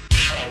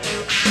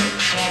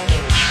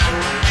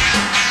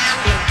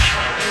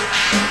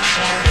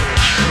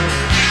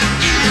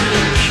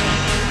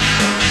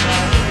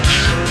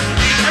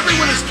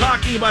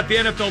about the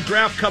NFL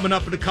draft coming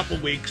up in a couple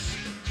weeks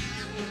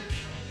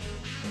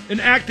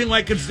and acting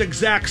like it's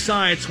exact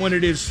science when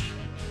it is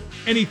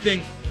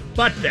anything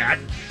but that.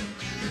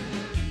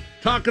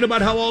 Talking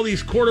about how all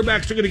these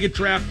quarterbacks are going to get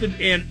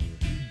drafted, and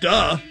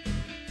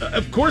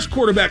of course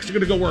quarterbacks are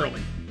going to go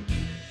early.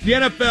 The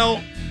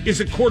NFL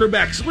is a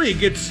quarterback's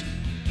league. It's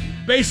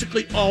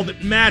basically all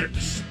that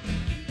matters.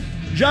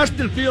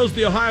 Justin Fields,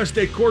 the Ohio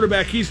State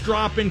quarterback, he's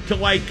dropping to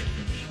like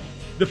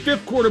the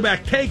 5th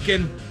quarterback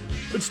taken,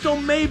 but still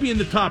maybe in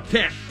the top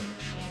 10.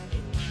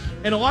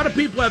 And a lot of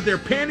people have their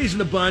panties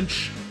in a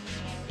bunch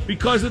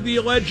because of the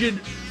alleged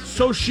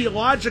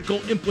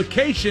sociological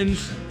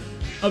implications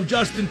of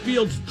Justin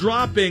Fields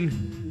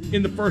dropping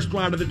in the first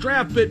round of the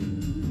draft. But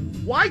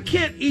why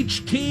can't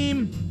each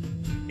team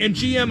and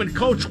GM and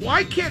coach,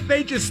 why can't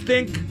they just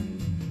think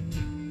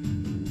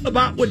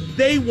about what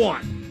they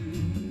want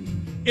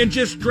and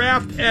just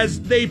draft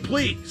as they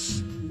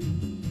please?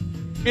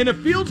 And if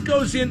Fields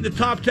goes in the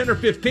top 10 or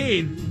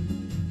 15,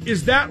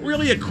 is that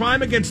really a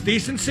crime against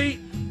decency?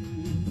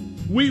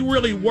 We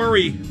really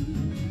worry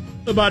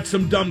about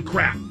some dumb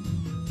crap.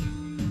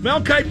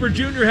 Mel Kiper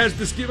Jr. has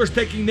the Steelers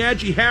taking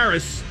Najee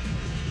Harris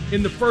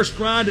in the first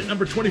round at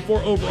number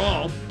 24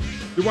 overall,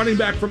 the running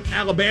back from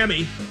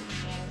Alabama.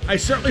 I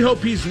certainly hope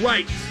he's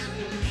right,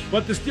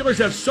 but the Steelers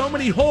have so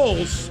many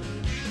holes,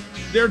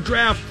 their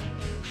draft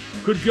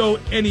could go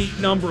any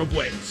number of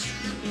ways.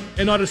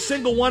 And not a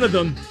single one of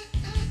them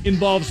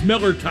involves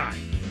Miller time.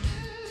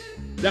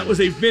 That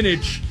was a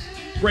vintage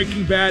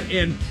Breaking Bad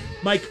and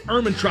Mike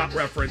Ehrmantraut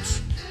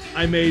reference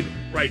I made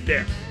right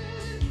there.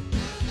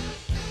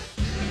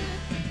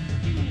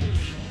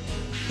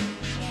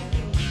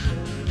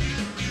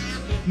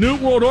 New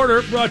World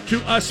Order brought to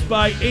us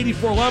by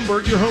 84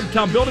 Lumber, your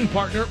hometown building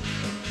partner,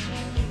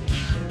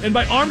 and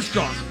by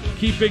Armstrong,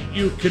 keeping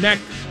you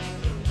connected.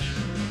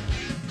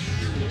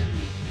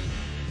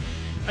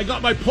 I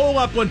got my poll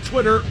up on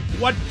Twitter.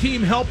 What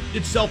team helped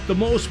itself the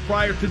most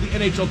prior to the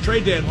NHL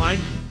trade deadline?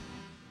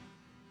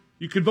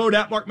 You can vote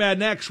at Mark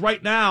Madden X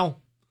right now.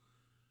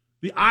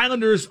 The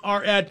Islanders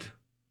are at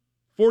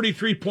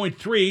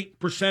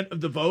 43.3%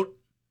 of the vote.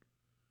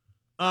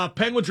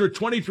 Penguins are at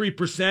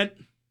 23%.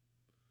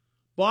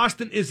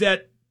 Boston is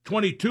at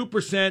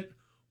 22%.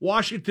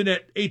 Washington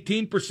at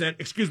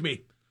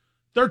 13%.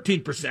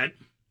 13%.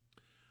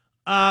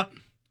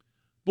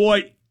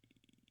 Boy,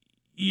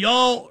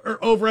 y'all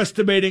are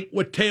overestimating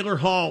what Taylor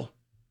Hall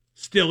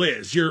still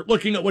is. You're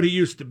looking at what he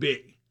used to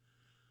be.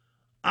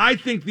 I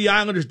think the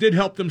Islanders did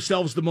help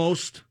themselves the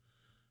most.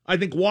 I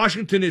think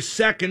Washington is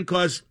second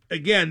because,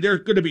 again, they're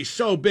going to be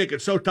so big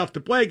and so tough to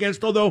play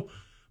against. Although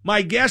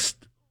my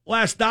guest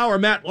last hour,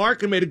 Matt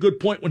Larkin, made a good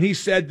point when he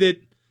said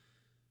that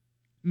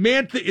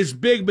Mantha is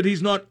big, but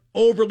he's not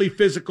overly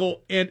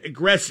physical and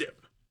aggressive.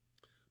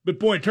 But,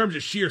 boy, in terms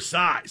of sheer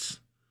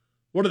size,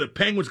 what are the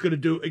Penguins going to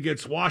do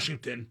against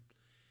Washington?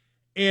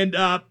 And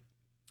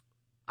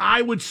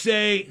I would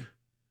say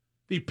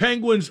the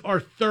Penguins are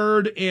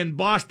third and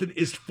Boston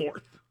is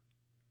fourth.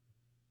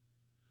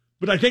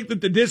 But I think that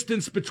the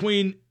distance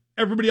between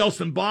everybody else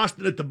in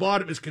Boston at the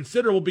bottom is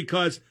considerable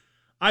because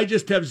I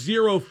just have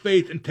zero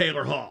faith in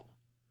Taylor Hall.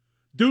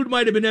 Dude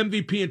might have been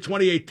MVP in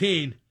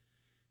 2018.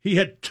 He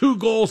had 2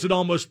 goals in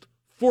almost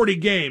 40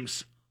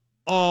 games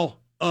all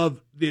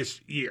of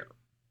this year.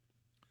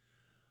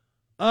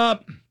 Going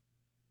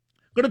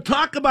to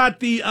talk about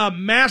the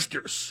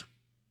Masters.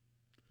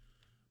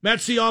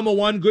 Matsuyama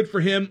won. Good for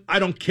him. I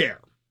don't care.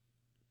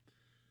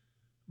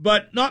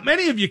 But not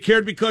many of you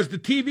cared because the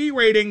TV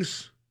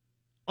ratings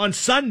on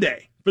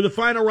Sunday for the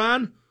final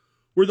round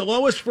were the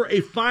lowest for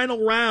a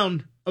final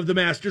round of the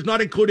Masters,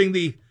 not including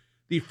the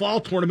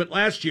fall tournament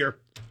last year.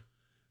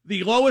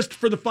 The lowest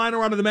for the final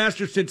round of the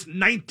Masters since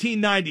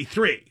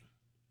 1993.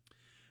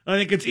 I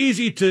think it's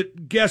easy to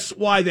guess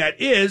why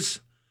that is.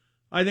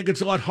 I think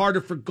it's a lot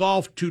harder for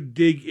golf to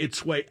dig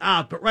its way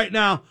out. But right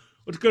now,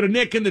 let's go to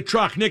Nick in the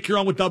truck. Nick, you're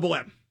on with Double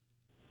M.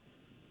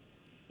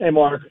 Hey,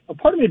 Mark. A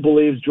part of me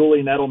believes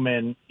Julian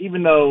Edelman,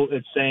 even though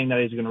it's saying that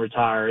he's going to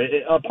retire,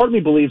 a part of me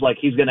believes like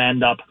he's going to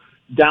end up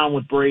down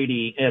with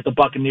Brady at the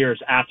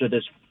Buccaneers after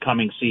this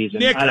coming season.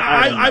 Nick,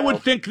 I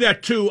would think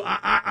that too.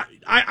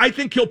 I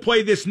think he'll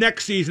play this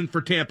next season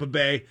for Tampa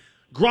Bay.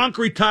 Gronk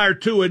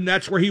retired too, and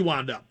that's where he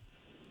wound up.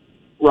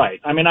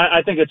 Right. I mean,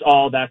 I think it's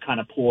all that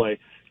kind of ploy.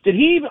 Did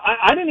he?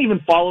 I didn't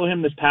even follow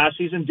him this past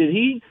season. Did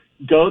he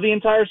go the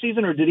entire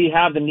season, or did he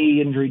have the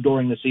knee injury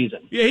during the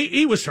season? Yeah,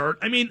 he was hurt.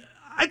 I mean,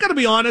 I got to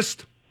be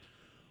honest.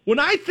 When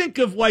I think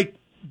of like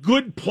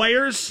good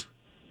players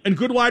and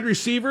good wide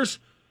receivers,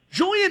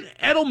 Julian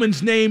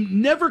Edelman's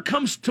name never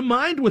comes to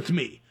mind with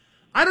me.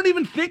 I don't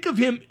even think of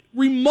him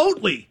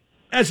remotely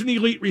as an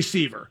elite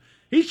receiver.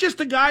 He's just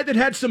a guy that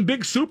had some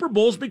big Super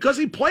Bowls because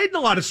he played in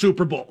a lot of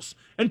Super Bowls,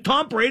 and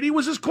Tom Brady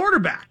was his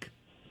quarterback.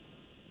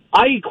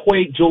 I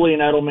equate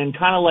Julian Edelman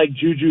kind of like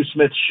Juju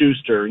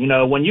Smith-Schuster. You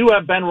know, when you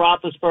have Ben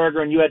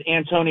Roethlisberger and you had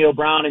Antonio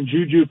Brown and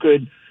Juju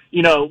could,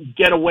 you know,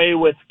 get away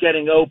with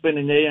getting open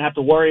and they didn't have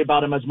to worry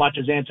about him as much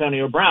as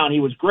Antonio Brown, he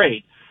was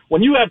great.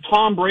 When you have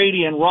Tom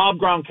Brady and Rob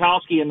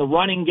Gronkowski in the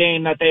running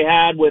game that they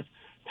had with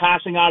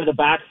passing out of the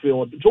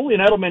backfield, Julian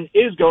Edelman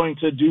is going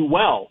to do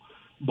well.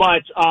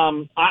 But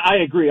I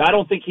agree. I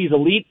don't think he's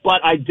elite,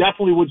 but I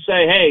definitely would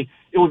say, hey,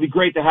 it would be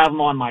great to have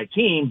him on my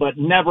team, but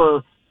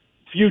never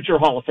future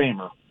Hall of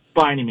Famer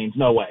by any means.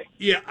 No way.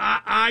 Yeah,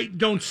 I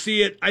don't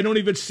see it. I don't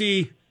even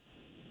see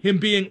him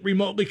being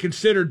remotely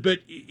considered, but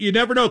you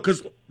never know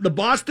because the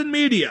Boston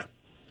media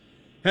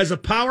has a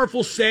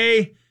powerful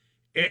say,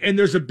 and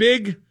there's a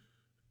big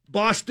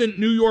Boston,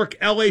 New York,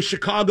 L.A.,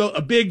 Chicago,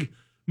 a big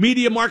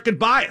media market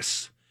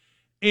bias.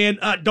 And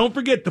don't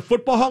forget, the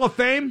Football Hall of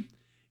Fame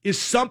is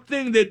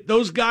something that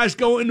those guys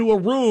go into a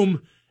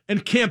room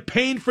and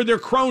campaign for their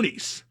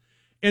cronies.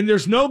 And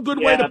there's no good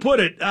way to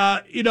put it.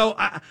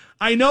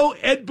 I know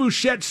Ed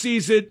Bouchette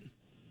sees it,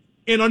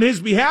 and on his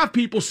behalf,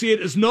 people see it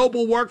as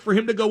noble work for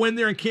him to go in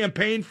there and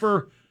campaign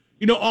for,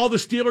 all the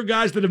Steeler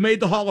guys that have made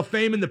the Hall of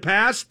Fame in the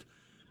past.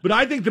 But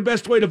I think the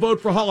best way to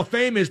vote for Hall of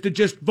Fame is to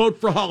just vote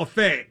for Hall of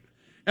Fame.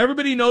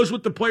 Everybody knows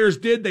what the players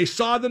did. They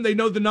saw them. They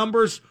know the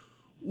numbers.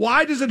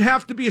 Why does it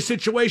have to be a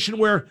situation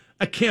where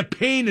a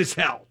campaign is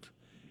held?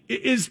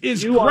 Is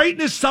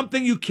greatness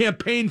something you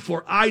campaign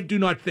for? I do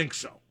not think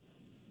so.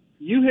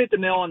 You hit the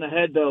nail on the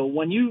head, though,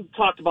 when you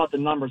talked about the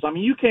numbers. I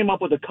mean, you came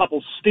up with a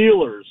couple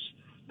Steelers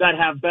that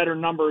have better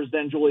numbers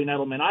than Julian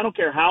Edelman. I don't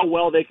care how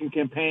well they can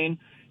campaign.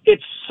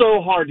 It's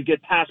so hard to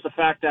get past the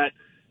fact that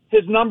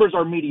his numbers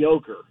are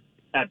mediocre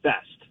at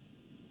best.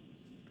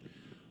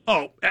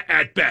 Oh,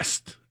 at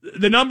best.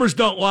 The numbers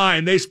don't lie,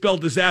 and they spell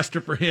disaster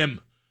for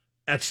him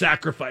at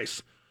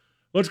sacrifice.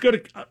 Let's go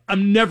to –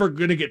 I'm never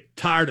going to get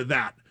tired of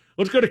that.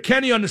 Let's go to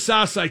Kenny on the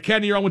south side.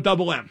 Kenny, you're on with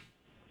Double M.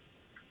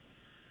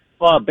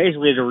 Well,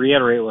 basically to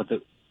reiterate what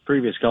the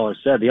previous caller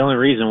said, the only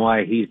reason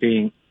why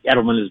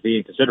Edelman is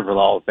being considered for the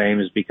Hall of Fame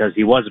is because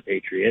he was a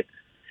Patriot.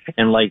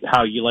 And like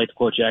how you like to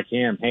quote Jack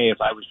Ham, hey, if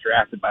I was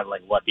drafted by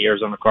the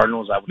Arizona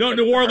Cardinals, I would. No,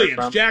 New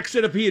Orleans. Jack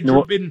said if he had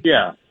been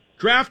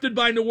drafted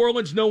by New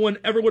Orleans, no one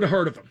ever would have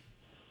heard of him.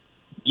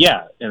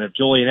 Yeah, and if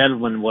Julian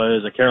Edelman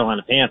was a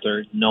Carolina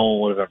Panther, no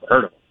one would have ever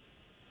heard of him.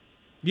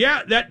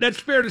 Yeah, that's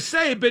fair to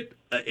say, but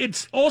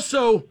it's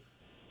also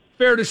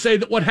fair to say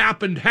that what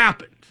happened.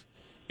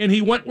 And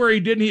he went where he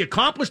did, and he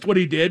accomplished what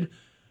he did.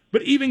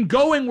 But even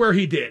going where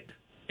he did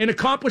and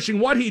accomplishing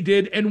what he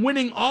did and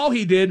winning all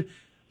he did,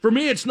 for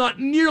me, it's not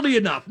nearly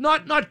enough.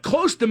 Not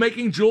close to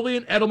making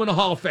Julian Edelman a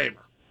Hall of Famer.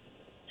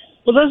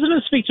 Well, doesn't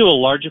it speak to a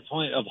larger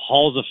point of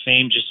Halls of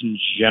Fame just in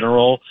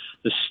general?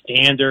 The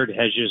standard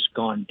has just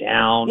gone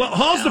down. Well,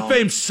 Halls of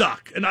Fame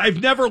suck, and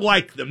I've never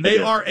liked them. They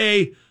are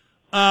a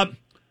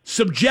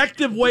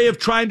subjective way of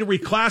trying to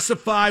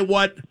reclassify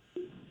what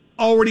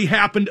already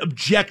happened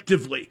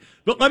objectively.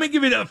 But let me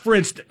give you, for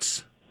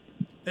instance,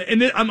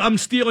 and I'm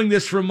stealing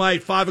this from my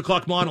 5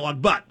 o'clock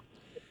monologue, but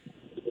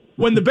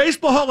when the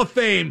Baseball Hall of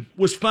Fame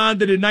was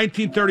founded in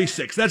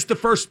 1936, that's the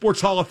first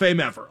sports Hall of Fame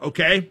ever,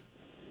 okay?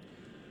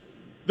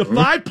 The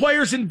 5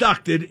 players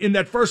inducted in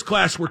that first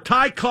class were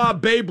Ty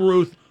Cobb, Babe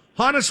Ruth,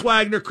 Honus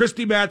Wagner,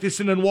 Christy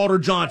Mathewson, and Walter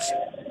Johnson.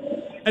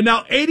 And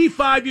now,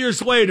 85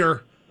 years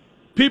later,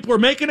 people are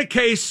making a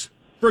case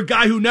for a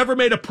guy who never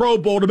made a Pro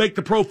Bowl to make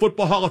the Pro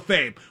Football Hall of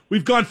Fame.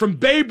 We've gone from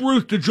Babe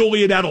Ruth to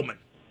Julian Edelman.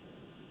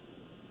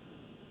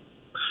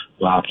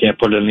 Wow, can't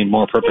put it any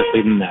more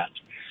perfectly than that.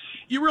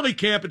 You really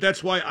can't, but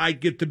that's why I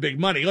get the big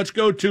money. Let's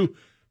go to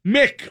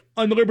Mick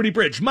on the Liberty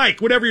Bridge. Mike,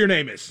 whatever your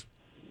name is.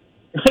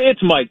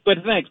 It's Mike, but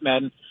thanks,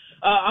 Madden.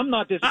 I'm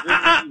not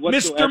disagreeing with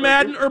you Mr.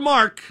 Madden or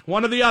Mark,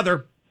 one or the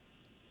other.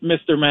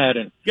 Mr.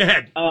 Madden. Go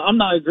ahead. I'm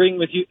not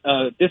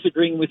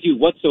disagreeing with you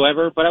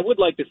whatsoever, but I would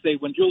like to say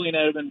when Julian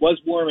Edelman was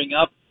warming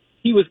up,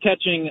 he was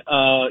catching,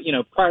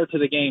 prior to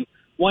the game,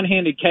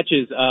 one-handed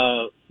catches,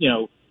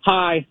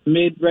 high,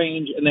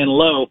 mid-range, and then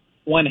low,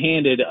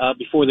 one-handed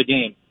before the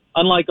game.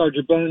 Unlike our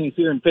jabronis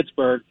here in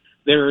Pittsburgh,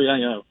 they're,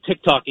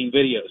 TikToking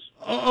videos.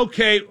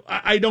 Okay,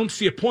 I don't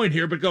see a point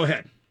here, but go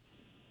ahead.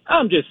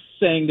 I'm just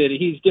saying that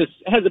he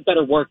has a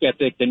better work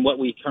ethic than what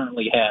we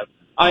currently have.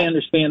 I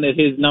understand that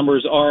his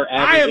numbers are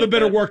average. I have a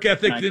better work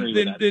ethic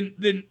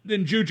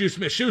than Juju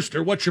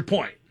Smith-Schuster. What's your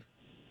point?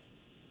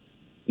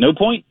 No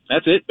point.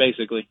 That's it,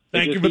 basically.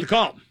 Thank you for the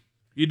call.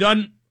 You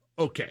done?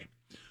 Okay.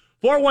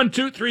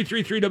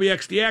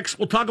 412-333-WXDX.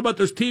 We'll talk about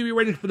those TV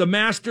ratings for the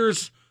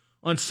Masters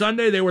on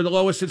Sunday. They were the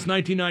lowest since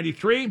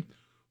 1993.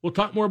 We'll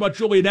talk more about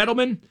Julian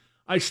Edelman.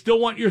 I still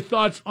want your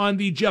thoughts on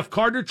the Jeff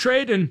Carter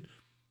trade, and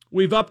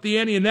we've upped the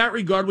ante in that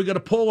regard. We got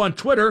a poll on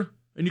Twitter,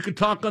 and you can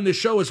talk on this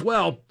show as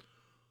well.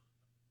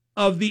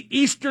 Of the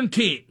Eastern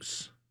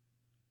teams,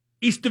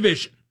 East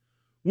Division,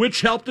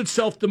 which helped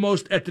itself the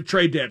most at the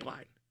trade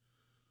deadline?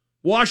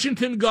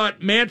 Washington got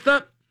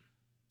Mantha.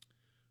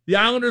 The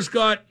Islanders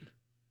got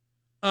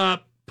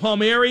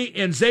Palmieri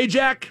and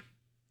Zajac.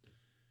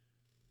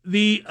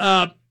 The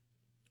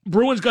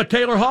Bruins got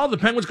Taylor Hall. The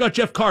Penguins got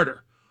Jeff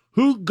Carter.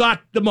 Who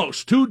got the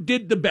most? Who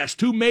did the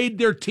best? Who made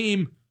their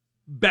team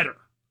better?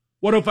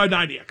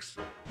 105.9DX.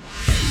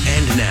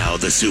 And now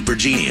the super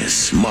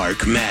genius,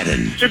 Mark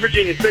Madden. Super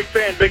genius, big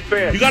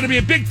fan. You got to be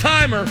a big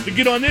timer to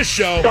get on this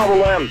show.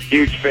 Double M,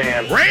 huge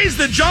fan. Raise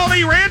the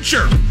Jolly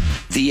Rancher.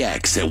 The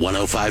X at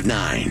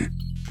 105.9.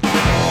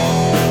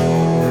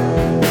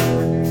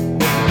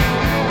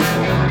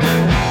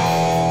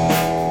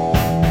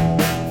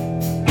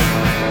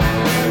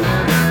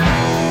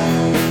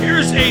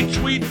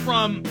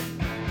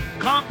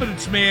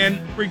 confidence man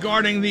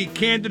regarding the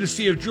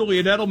candidacy of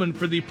Julian Edelman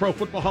for the Pro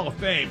Football Hall of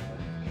Fame.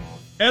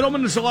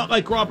 Edelman is a lot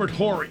like Robert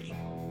Horry.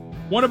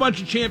 Won a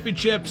bunch of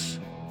championships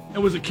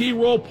and was a key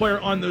role player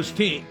on those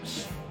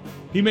teams.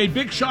 He made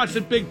big shots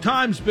at big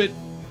times, but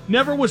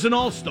never was an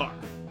all-star.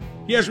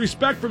 He has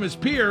respect from his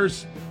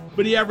peers,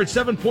 but he averaged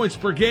 7 points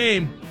per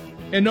game,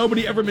 and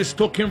nobody ever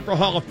mistook him for a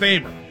Hall of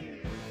Famer.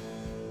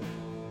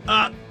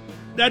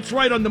 That's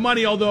right on the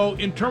money, although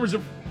in terms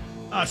of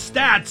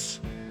stats,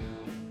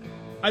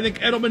 I think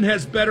Edelman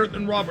has better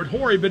than Robert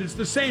Horry, but it's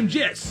the same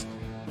gist.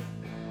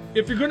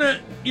 If you're going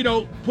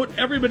to, put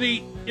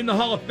everybody in the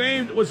Hall of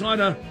Fame that was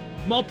on a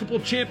multiple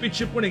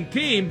championship winning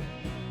team,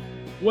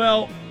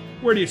 well,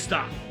 where do you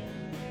stop?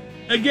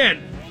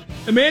 Again,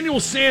 Emmanuel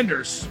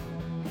Sanders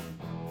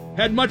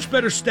had much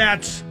better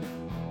stats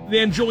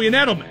than Julian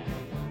Edelman.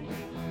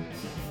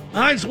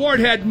 Hines Ward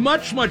had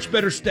much, much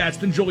better stats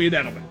than Julian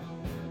Edelman.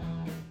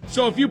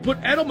 So if you put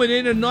Edelman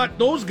in and not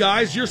those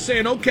guys, you're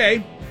saying,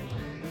 okay,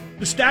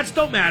 the stats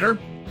don't matter.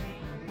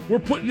 We're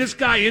putting this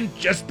guy in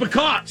just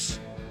because.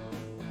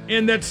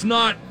 And that's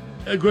not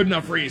a good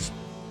enough reason.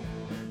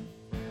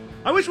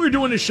 I wish we were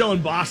doing this show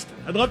in Boston.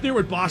 I'd love to hear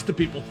what Boston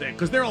people think,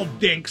 because they're all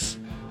dinks,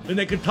 and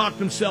they can talk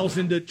themselves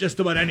into just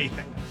about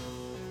anything.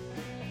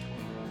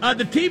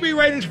 The TV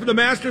ratings for the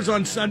Masters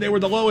on Sunday were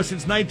the lowest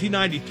since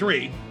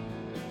 1993.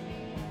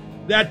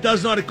 That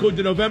does not include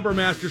the November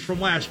Masters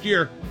from last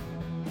year.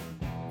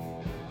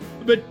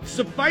 But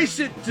suffice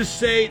it to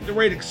say the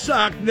ratings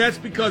sucked, and that's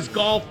because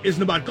golf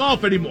isn't about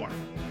golf anymore.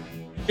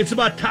 It's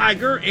about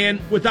Tiger, and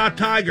without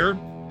Tiger,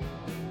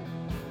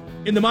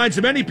 in the minds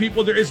of many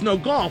people, there is no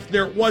golf.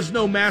 There was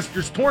no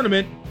Masters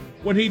tournament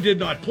when he did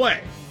not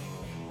play.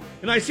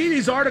 And I see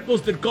these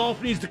articles that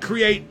golf needs to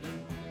create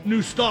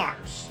new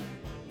stars.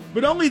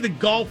 But only the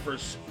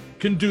golfers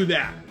can do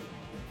that.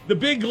 The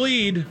Big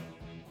Lead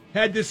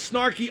had this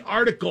snarky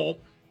article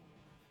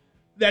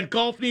that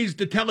golf needs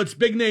to tell its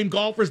big-name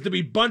golfers to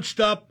be bunched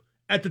up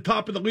at the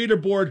top of the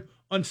leaderboard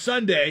on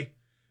Sunday,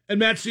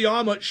 and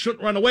Matsuyama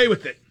shouldn't run away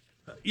with it.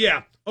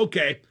 Yeah,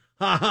 okay,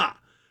 ha-ha.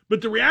 But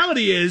the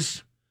reality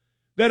is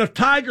that if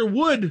Tiger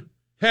Woods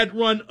had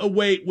run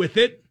away with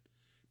it,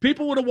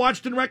 people would have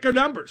watched in record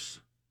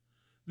numbers.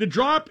 The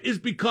drop is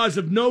because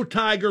of no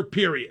Tiger,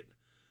 period.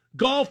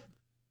 Golf,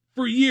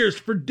 for years,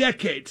 for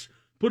decades,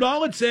 put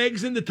all its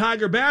eggs in the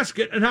Tiger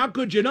basket, and how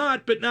could you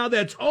not? But now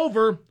that's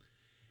over,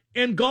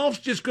 and golf's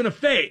just going to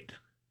fade.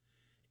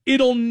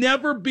 It'll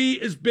never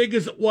be as big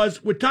as it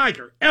was with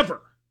Tiger,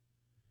 ever.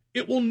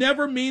 It will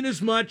never mean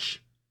as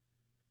much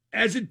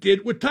as it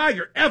did with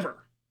Tiger,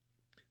 ever.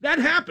 That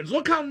happens.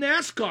 Look how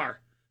NASCAR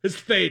has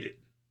faded.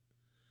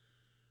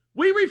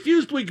 We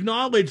refuse to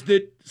acknowledge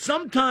that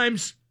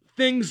sometimes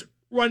things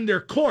run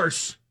their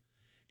course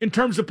in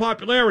terms of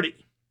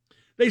popularity.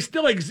 They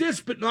still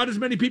exist, but not as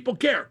many people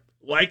care,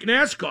 like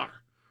NASCAR.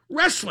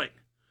 Wrestling.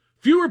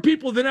 Fewer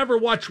people than ever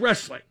watch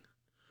wrestling.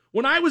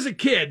 When I was a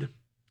kid,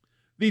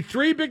 the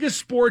three biggest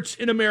sports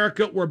in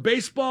America were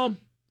baseball,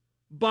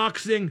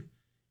 boxing,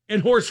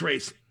 and horse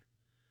racing.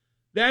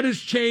 That has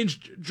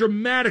changed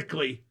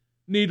dramatically,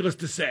 needless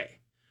to say.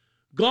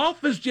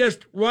 Golf has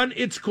just run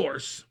its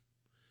course,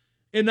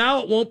 and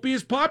now it won't be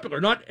as popular,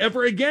 not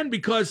ever again,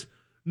 because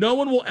no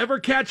one will ever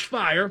catch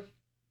fire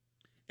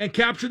and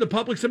capture the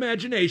public's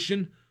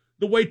imagination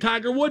the way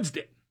Tiger Woods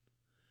did.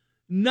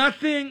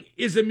 Nothing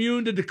is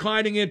immune to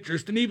declining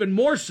interest, and even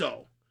more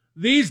so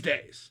these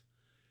days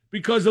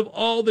because of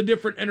all the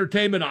different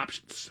entertainment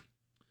options.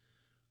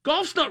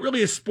 Golf's not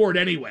really a sport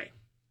anyway.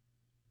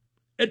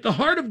 At the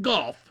heart of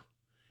golf,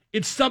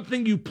 it's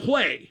something you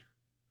play,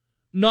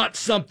 not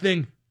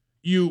something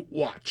you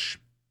watch.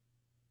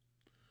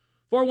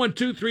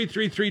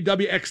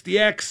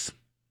 412-333-WXDX.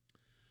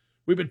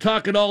 We've been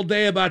talking all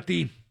day about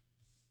the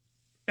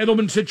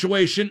Edelman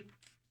situation.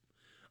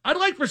 I'd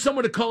like for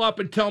someone to call up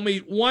and tell me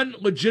one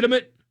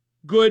legitimate,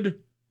 good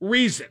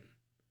reason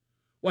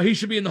why he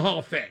should be in the Hall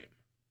of Fame.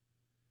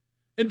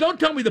 And don't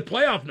tell me the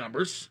playoff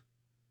numbers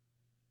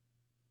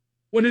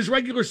when his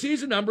regular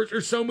season numbers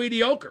are so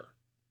mediocre.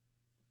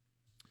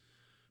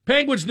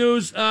 Penguins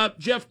news,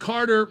 Jeff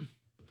Carter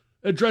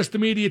addressed the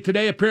media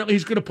today. Apparently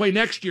he's going to play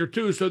next year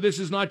too, so this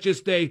is not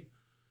just a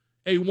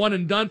one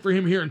and done for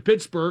him here in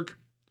Pittsburgh.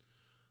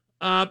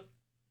 Mike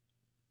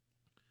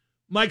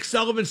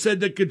Sullivan said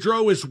that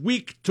Gaudreau is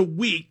week to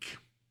week,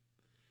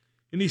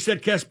 and he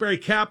said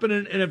Kasperi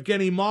Kapanen and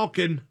Evgeny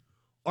Malkin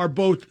are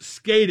both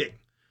skating.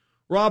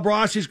 Rob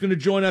Rossi is going to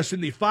join us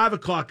in the 5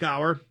 o'clock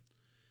hour,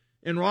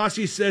 and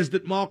Rossi says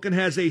that Malkin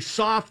has a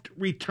soft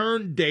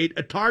return date,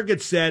 a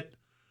target set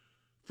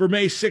for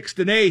May 6th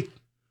and 8th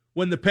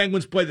when the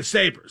Penguins play the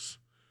Sabres.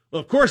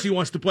 Well, of course he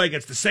wants to play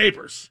against the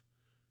Sabres.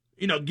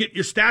 Get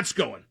your stats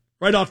going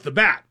right off the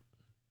bat.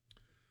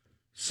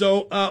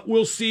 So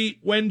we'll see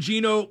when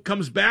Gino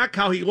comes back,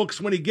 how he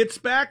looks when he gets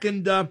back,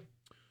 and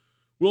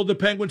will the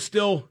Penguins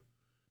still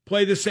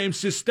play the same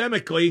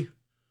systemically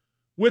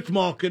with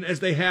Malkin as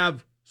they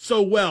have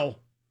so well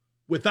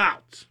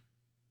without.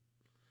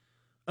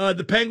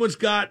 The Penguins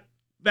got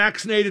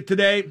vaccinated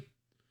today.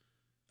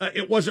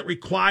 it wasn't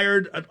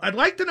required. I'd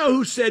like to know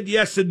who said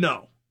yes and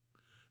no.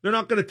 They're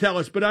not going to tell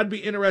us, but I'd be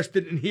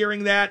interested in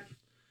hearing that.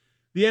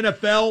 The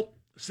NFL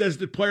says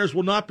that players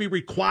will not be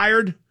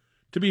required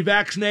to be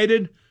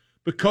vaccinated,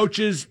 but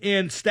coaches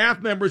and staff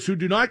members who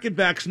do not get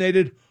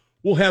vaccinated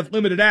will have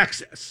limited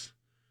access,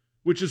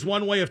 which is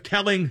one way of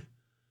telling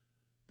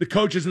the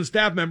coaches and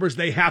staff members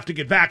they have to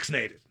get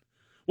vaccinated.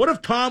 What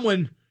if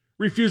Tomlin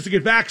refused to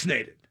get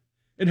vaccinated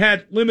and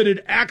had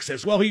limited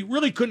access? Well, he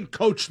really couldn't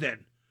coach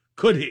then,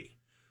 could he?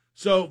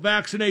 So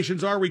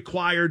vaccinations are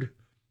required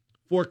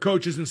for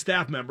coaches and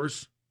staff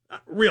members.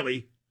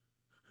 Really,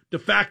 de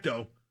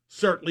facto,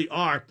 certainly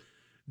are.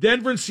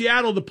 Denver and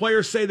Seattle, the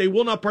players say they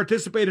will not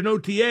participate in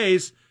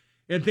OTAs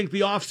and think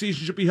the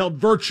offseason should be held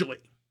virtually.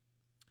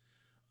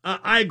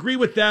 I agree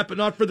with that, but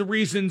not for the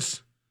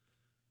reasons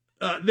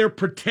they're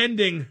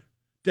pretending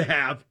to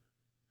have.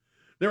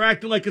 They're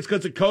acting like it's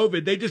because of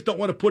COVID. They just don't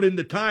want to put in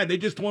the time. They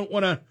just don't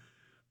want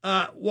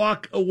to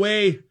walk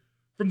away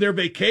from their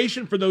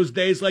vacation for those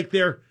days like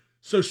they're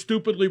so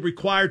stupidly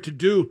required to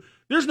do.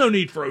 There's no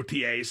need for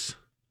OTAs.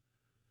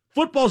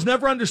 Football's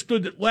never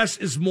understood that less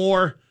is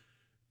more.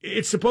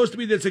 It's supposed to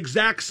be this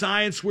exact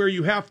science where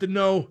you have to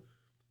know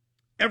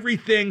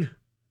everything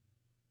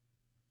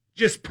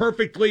just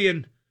perfectly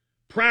and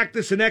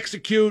practice and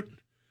execute.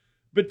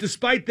 But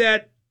despite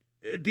that,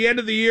 at the end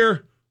of the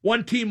year,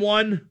 one team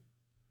won,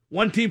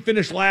 one team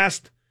finished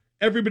last,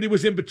 everybody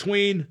was in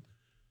between.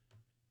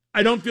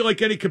 I don't feel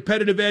like any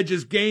competitive edge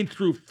is gained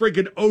through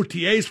friggin'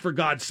 OTAs, for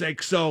God's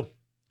sake. So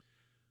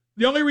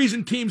the only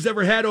reason teams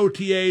ever had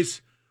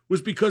OTAs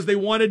was because they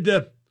wanted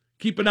to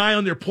keep an eye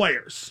on their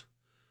players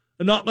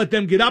and not let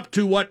them get up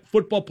to what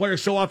football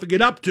players so often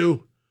get up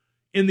to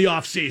in the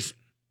offseason.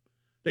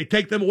 They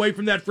take them away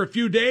from that for a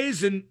few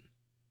days, and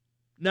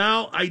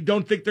now I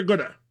don't think they're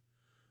going to.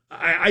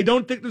 I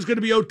don't think there's going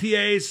to be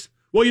OTAs.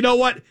 Well, you know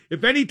what?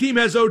 If any team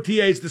has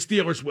OTAs, the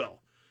Steelers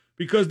will,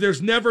 because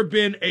there's never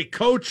been a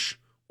coach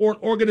or an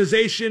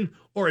organization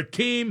or a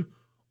team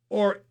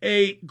or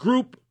a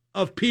group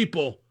of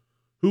people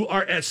who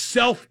are as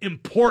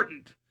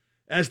self-important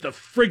as the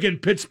friggin'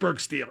 Pittsburgh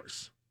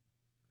Steelers.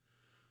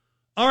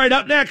 All right,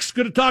 up next,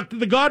 going to talk to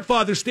the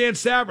Godfather, Stan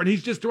Savran.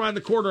 He's just around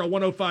the corner on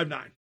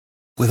 105.9.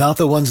 Without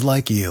the ones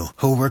like you,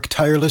 who work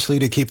tirelessly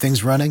to keep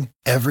things running,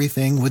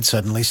 everything would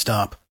suddenly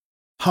stop.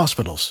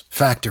 Hospitals,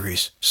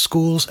 factories,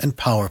 schools, and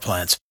power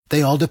plants,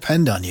 they all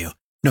depend on you.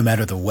 No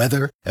matter the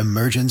weather,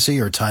 emergency,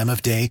 or time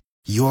of day,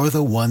 you're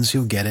the ones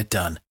who get it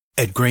done.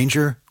 At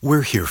Grainger,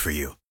 we're here for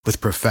you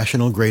with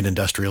professional-grade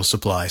industrial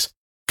supplies.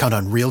 Count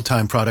on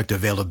real-time product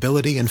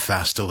availability and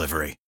fast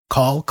delivery.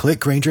 Call, click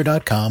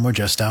Grainger.com, or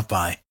just stop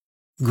by.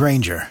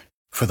 Grainger,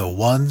 for the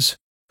ones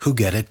who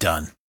get it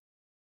done.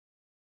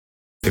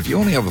 If you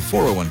only have a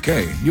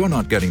 401k, you're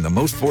not getting the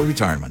most for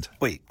retirement.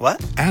 Wait,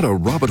 what? Add a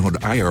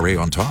Robinhood IRA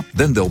on top,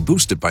 then they'll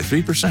boost it by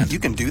 3%. You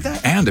can do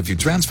that? And if you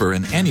transfer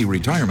in any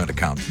retirement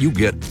account, you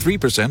get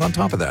 3% on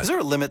top of that. Is there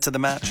a limit to the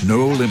match?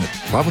 No limit.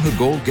 Robinhood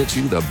Gold gets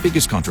you the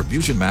biggest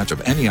contribution match of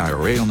any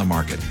IRA on the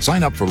market.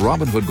 Sign up for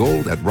Robinhood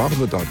Gold at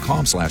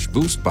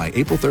Robinhood.com/boost by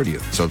April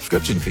 30th.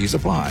 Subscription fees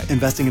apply.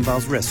 Investing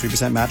involves risk.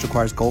 3% match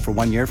requires gold for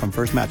 1 year from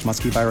first match.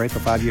 Must keep IRA for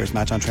 5 years.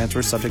 Match on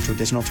transfers subject to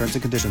additional terms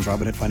and conditions.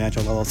 Robinhood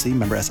Financial LLC,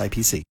 member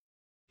SIPC.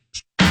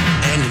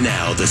 And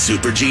now the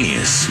super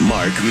genius,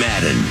 Mark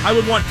Madden. I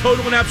would want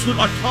total and absolute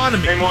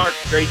autonomy. Hey, Mark,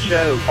 great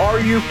show.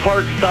 Are you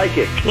part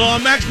psychic? Well,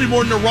 I'm actually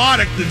more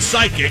neurotic than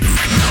psychic.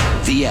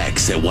 The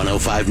X at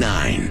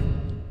 105.9.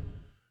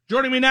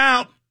 Joining me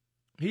now,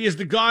 he is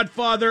the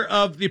godfather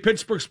of the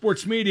Pittsburgh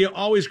sports media.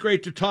 Always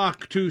great to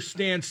talk to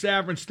Stan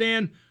Savran.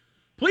 Stan,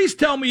 please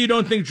tell me you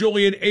don't think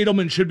Julian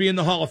Edelman should be in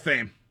the Hall of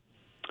Fame.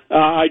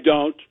 I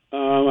don't.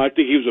 I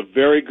think he was a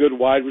very good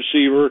wide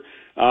receiver.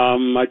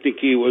 I think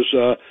he was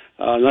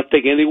not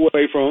taking anything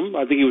away from him.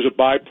 I think he was a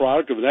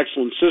byproduct of an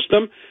excellent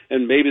system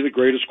and maybe the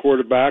greatest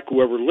quarterback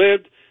who ever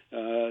lived,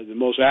 the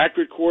most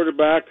accurate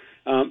quarterback,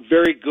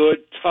 very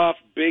good, tough,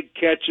 big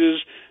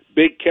catches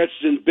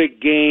in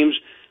big games.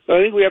 But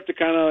I think we have to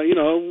kind of,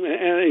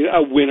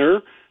 a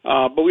winner,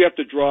 but we have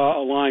to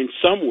draw a line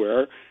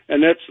somewhere,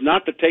 and that's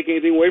not to take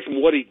anything away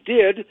from what he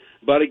did,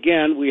 but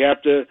again, we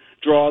have to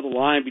draw the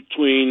line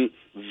between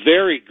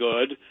very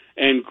good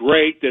and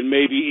great, and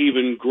maybe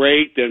even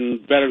great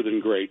and better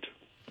than great.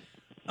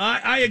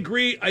 I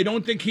agree. I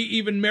don't think he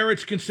even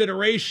merits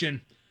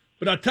consideration.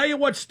 But I'll tell you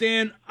what,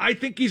 Stan, I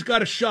think he's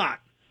got a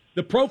shot.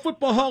 The Pro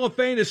Football Hall of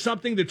Fame is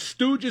something that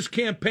stooges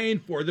campaign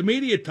for, the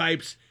media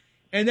types,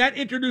 and that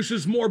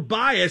introduces more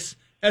bias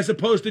as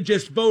opposed to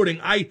just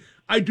voting.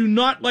 I do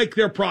not like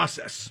their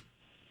process.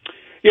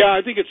 Yeah,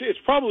 I think it's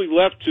probably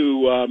left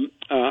to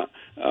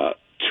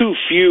too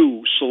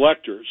few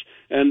selectors,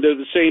 and they're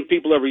the same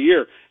people every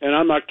year. And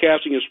I'm not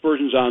casting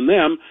aspersions on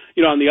them.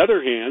 On the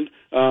other hand,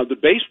 the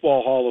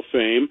Baseball Hall of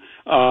Fame,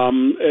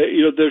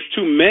 there's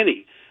too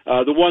many.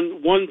 The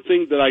one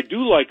thing that I do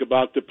like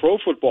about the Pro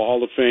Football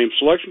Hall of Fame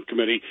selection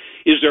committee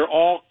is they're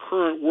all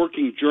current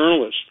working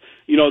journalists.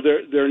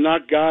 they're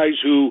not guys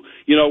who,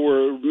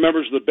 were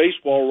members of the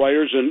baseball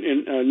writers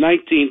in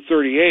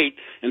 1938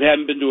 and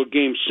haven't been to a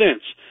game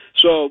since.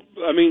 So,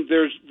 I mean,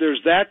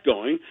 there's that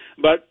going,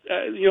 but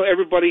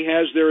everybody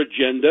has their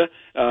agenda.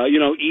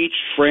 Each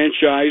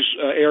franchise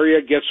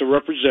area gets a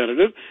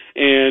representative,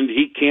 and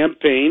he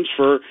campaigns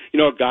for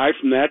a guy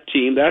from that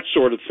team, that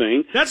sort of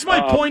thing. That's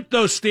my point,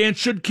 though, Stan.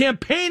 Should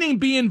campaigning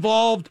be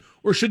involved,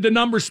 or should the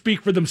numbers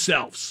speak for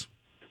themselves?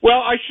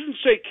 Well, I shouldn't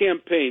say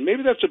campaign.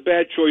 Maybe that's a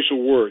bad choice of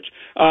words.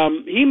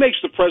 He makes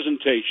the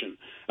presentation.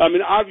 I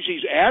mean, obviously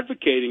he's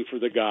advocating for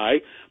the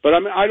guy, but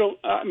I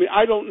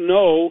don't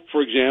know,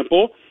 for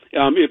example,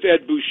 if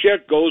Ed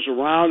Bouchette goes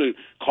around and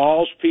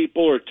calls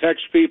people or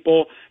texts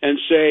people and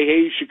say,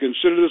 hey, you should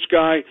consider this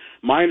guy.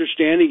 My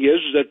understanding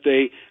is that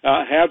they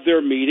have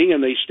their meeting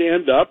and they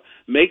stand up,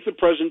 make the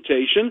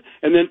presentation,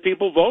 and then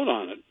people vote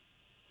on it.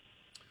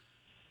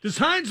 Does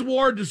Hines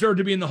Ward deserve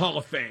to be in the Hall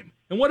of Fame?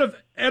 And what if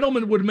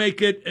Edelman would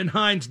make it and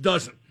Hines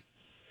doesn't?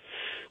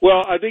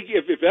 Well, I think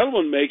if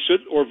Edelman makes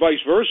it, or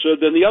vice versa,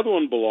 then the other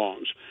one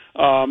belongs.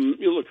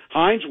 Look,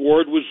 Hines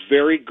Ward was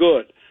very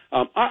good.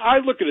 I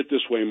look at it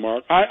this way,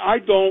 Mark. I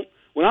don't,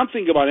 when I'm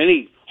thinking about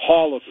any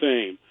Hall of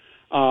Fame,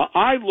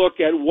 I look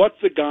at what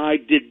the guy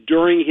did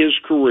during his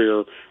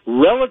career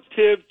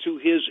relative to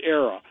his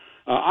era.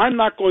 I'm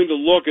not going to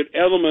look at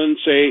Edelman and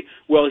say,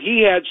 well,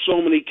 he had so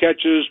many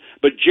catches,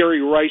 but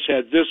Jerry Rice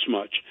had this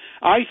much.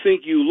 I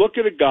think you look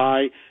at a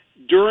guy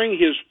during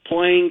his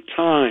playing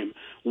time.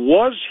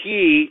 Was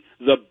he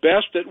the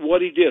best at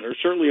what he did, or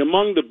certainly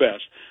among the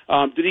best?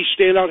 Did he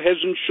stand out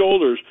heads and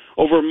shoulders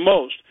over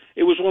most?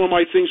 It was one of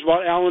my things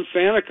about Alan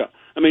Faneca.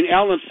 I mean,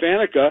 Alan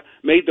Faneca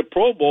made the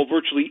Pro Bowl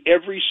virtually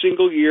every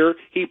single year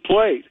he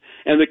played.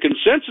 And the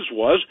consensus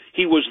was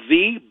he was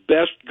the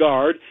best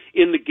guard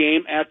in the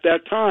game at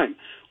that time.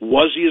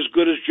 Was he as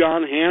good as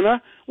John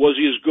Hanna? Was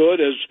he as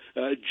good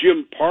as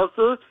Jim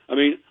Parker? I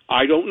mean,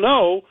 I don't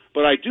know,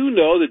 but I do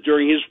know that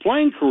during his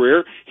playing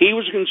career, he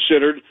was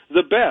considered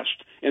the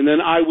best. And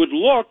then I would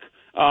look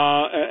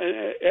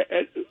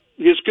at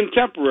his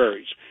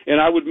contemporaries,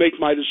 and I would make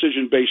my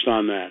decision based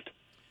on that.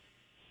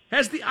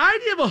 Has the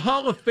idea of a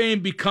Hall of Fame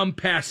become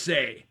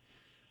passé?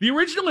 The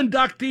original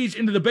inductees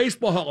into the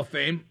Baseball Hall of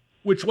Fame,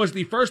 which was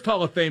the first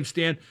Hall of Fame,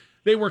 Stan,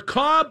 they were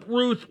Cobb,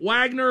 Ruth,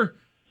 Wagner,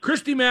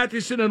 Christy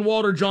Mathewson, and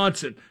Walter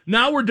Johnson.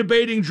 Now we're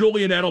debating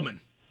Julian Edelman.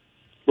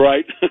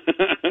 Right.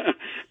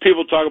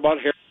 People talk about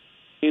Harry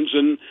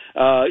and,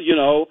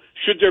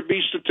 should there be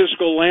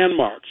statistical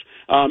landmarks?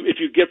 If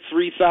you get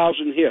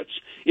 3,000 hits,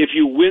 if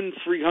you win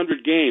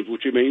 300 games,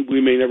 which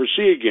we may never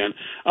see again,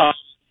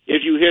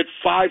 if you hit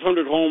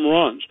 500 home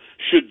runs,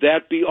 should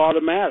that be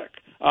automatic?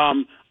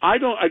 I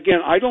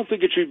don't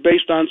think it should be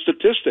based on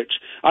statistics.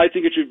 I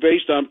think it should be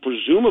based on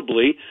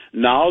presumably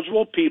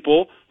knowledgeable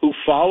people who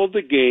followed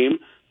the game,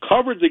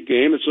 covered the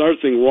game. It's another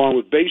thing wrong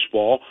with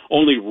baseball.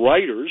 Only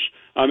writers.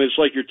 It's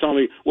like you're telling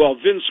me, well,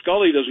 Vin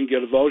Scully doesn't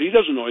get a vote. He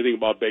doesn't know anything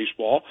about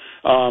baseball.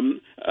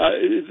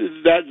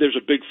 That there's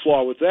a big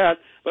flaw with that.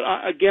 But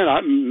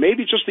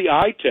maybe just the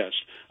eye test.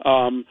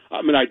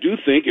 I do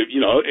think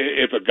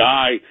if a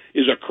guy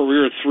is a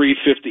career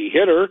 350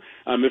 hitter,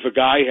 if a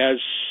guy has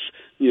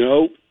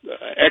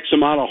X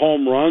amount of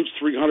home runs,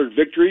 300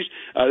 victories,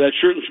 that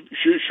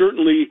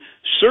certainly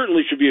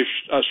should be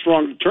a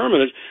strong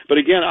determinant. But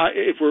again,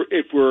 if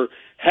we're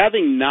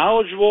having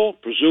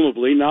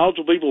presumably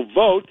knowledgeable people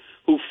vote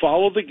who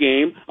follow the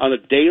game on a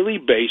daily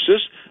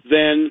basis,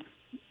 then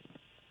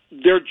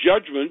their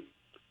judgment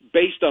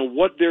based on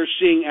what they're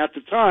seeing at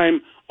the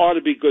time ought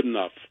to be good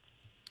enough.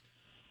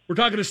 We're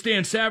talking to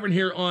Stan Savran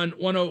here on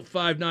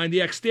 105.9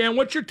 The X. Stan,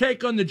 what's your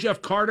take on the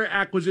Jeff Carter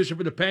acquisition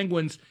for the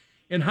Penguins,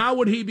 and how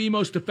would he be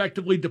most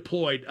effectively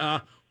deployed?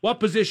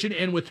 What position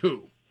and with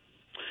who?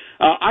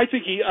 I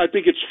think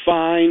it's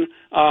fine.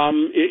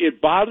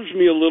 It bothers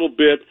me a little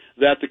bit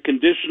that the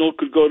conditional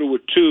could go to a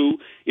 2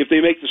 if they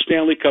make the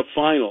Stanley Cup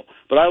final.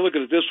 But I look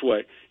at it this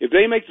way. If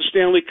they make the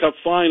Stanley Cup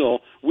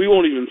final, we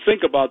won't even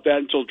think about that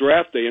until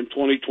draft day in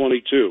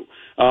 2022.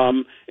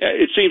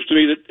 It seems to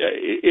me that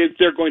if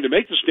they're going to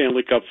make the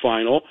Stanley Cup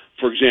final,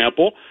 for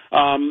example,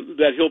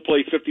 that he'll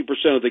play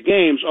 50% of the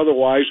games.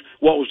 Otherwise,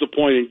 what was the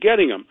point in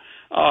getting him?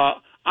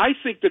 I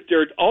think that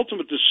their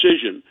ultimate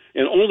decision,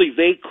 and only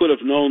they could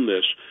have known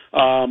this,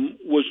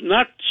 was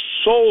not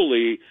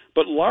solely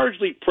but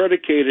largely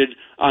predicated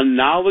on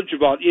knowledge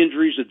about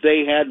injuries that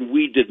they had and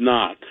we did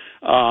not,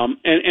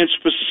 and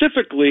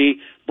specifically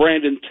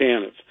Brandon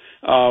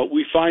Tanev.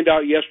 We find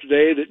out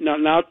yesterday that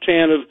now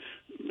Tanev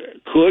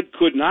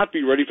could not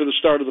be ready for the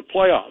start of the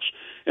playoffs.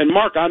 And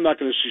Mark, I'm not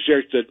going to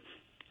suggest that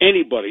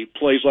anybody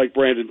plays like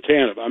Brandon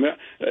Tanev.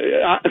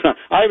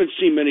 I haven't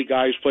seen many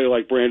guys play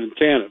like Brandon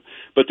Tanev,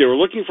 but they were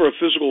looking for a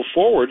physical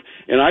forward,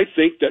 and I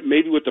think that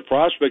maybe with the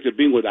prospect of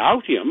being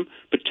without him,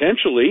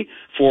 potentially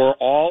for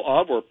all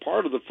of or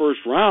part of the first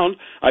round,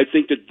 I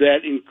think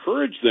that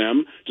encouraged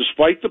them,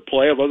 despite the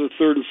play of other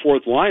third and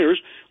fourth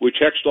liners,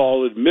 which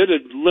Hextall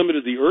admitted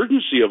limited the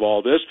urgency of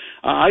all this.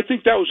 I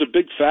think that was a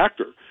big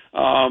factor.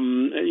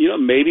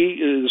 Maybe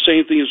the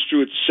same thing is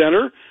true at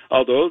center,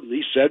 although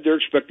he said they're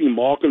expecting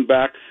Malkin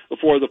back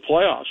before the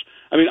playoffs.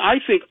 I mean, I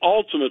think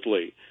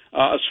ultimately,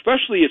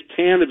 especially if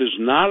Tanev is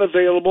not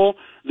available,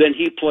 then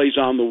he plays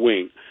on the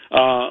wing.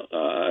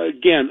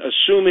 Again,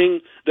 assuming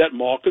that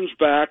Malkin's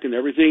back and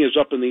everything is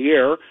up in the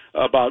air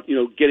about,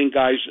 getting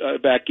guys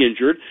back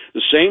injured.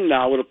 The same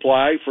now would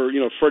apply for,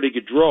 Freddie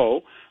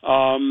Gaudreau.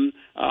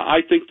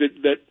 I think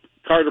that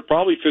Carter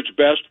probably fits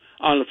best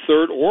on a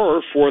third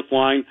or fourth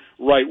line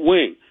right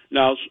wing.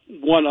 Now,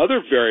 one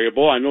other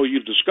variable, I know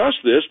you've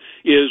discussed this,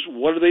 is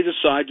what do they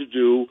decide to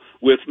do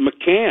with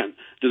McCann?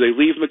 Do they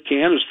leave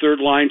McCann as third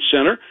line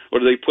center, or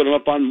do they put him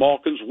up on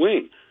Malkin's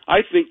wing?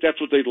 I think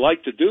that's what they'd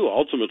like to do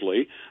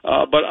ultimately.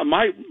 But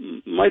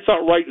my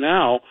thought right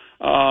now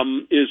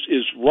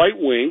is right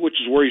wing,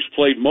 which is where he's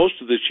played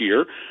most of this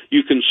year.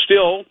 You can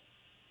still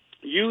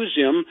use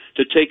him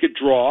to take a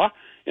draw.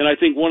 And I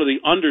think one of the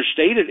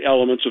understated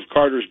elements of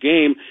Carter's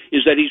game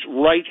is that he's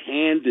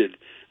right-handed.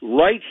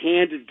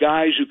 Right-handed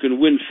guys who can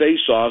win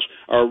faceoffs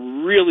are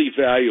really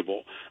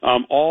valuable.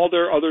 All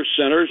their other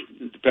centers,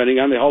 depending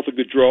on the health of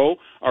Gaudreau,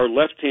 are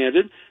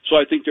left-handed, so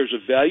I think there's a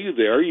value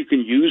there. You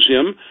can use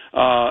him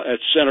at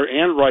center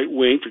and right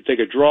wing to take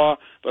a draw,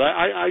 but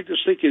I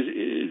just think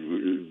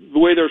the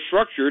way they're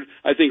structured,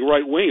 I think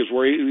right wing is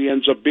where he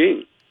ends up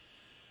being.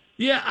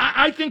 Yeah,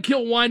 I think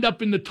he'll wind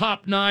up in the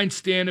top 9,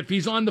 Stan. If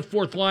he's on the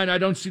fourth line, I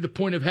don't see the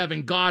point of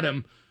having got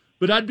him.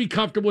 But I'd be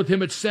comfortable with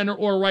him at center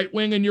or right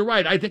wing. And you're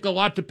right. I think a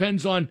lot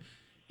depends on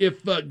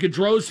if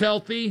Gaudreau's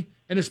healthy,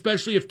 and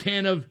especially if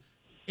Tanev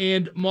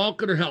and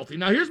Malkin are healthy.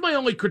 Now, here's my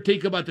only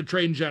critique about the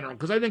trade in general,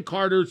 because I think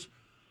Carter's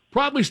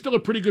probably still a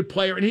pretty good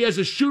player, and he has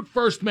a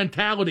shoot-first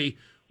mentality,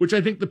 which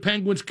I think the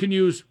Penguins can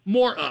use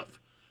more of.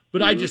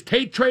 But I just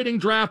hate trading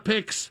draft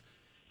picks,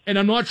 and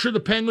I'm not sure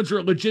the Penguins are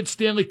a legit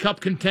Stanley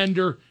Cup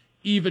contender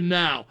even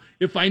now.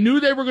 If I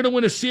knew they were going to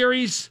win a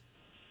series,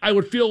 I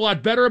would feel a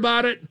lot better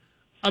about it.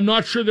 I'm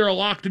not sure they're a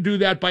lock to do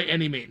that by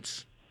any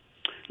means.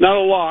 Not a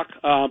lock,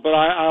 but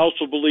I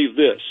also believe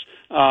this.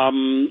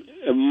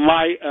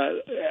 My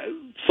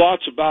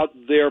thoughts about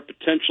their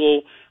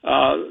potential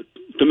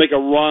to make a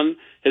run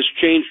has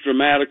changed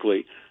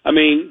dramatically. I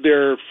mean,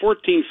 they're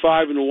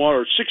 14-5-1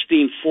 or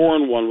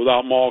 16-4-1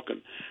 without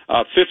Malkin,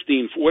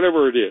 15,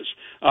 whatever it is.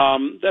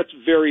 That's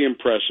very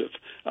impressive.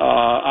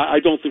 I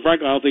don't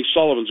think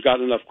Sullivan's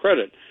gotten enough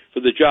credit for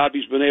the job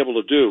he's been able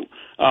to do.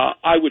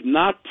 I would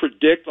not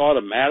predict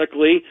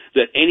automatically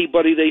that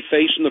anybody they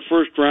face in the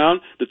first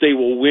round that they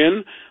will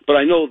win, but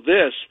I know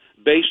this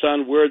based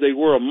on where they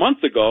were a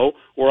month ago,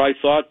 where I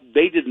thought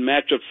they didn't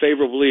match up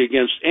favorably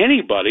against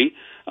anybody.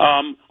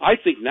 I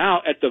think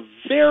now, at the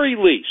very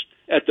least,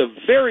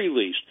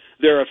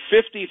 they're a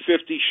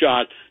 50-50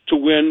 shot to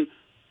win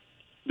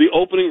the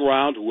opening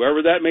round,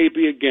 whoever that may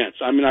be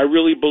against. I mean, I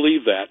really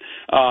believe that.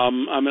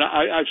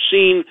 I've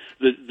seen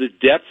the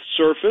depth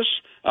surface.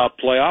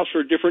 Playoffs are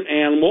a different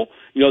animal.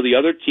 The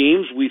other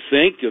teams we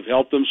think have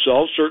helped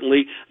themselves.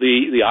 Certainly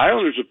the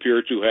Islanders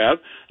appear to have.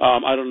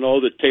 I don't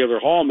know that Taylor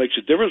Hall makes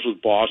a difference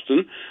with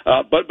Boston,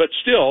 but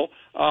still,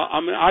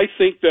 I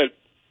think that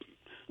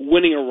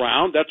winning a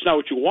round, that's not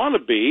what you want to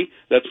be.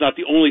 That's not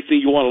the only thing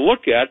you want to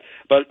look at,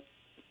 but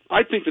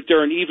I think that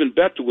they're an even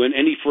bet to win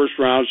any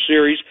first-round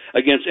series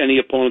against any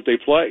opponent they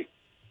play.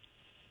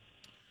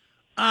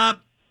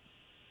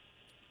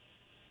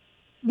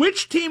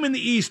 Which team in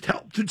the East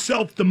helped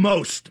itself the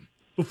most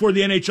before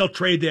the NHL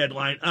trade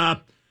deadline?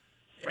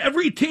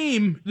 Every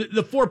team,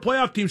 the 4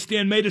 playoff teams,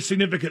 Stan, made a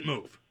significant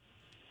move.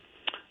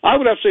 I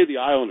would have to say the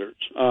Islanders.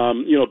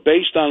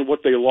 Based on what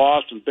they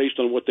lost and based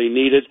on what they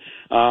needed,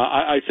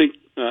 I think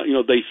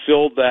they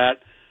filled that.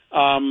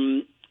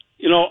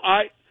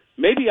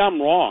 Maybe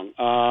I'm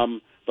wrong,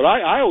 but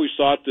I always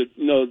thought that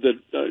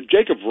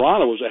Jacob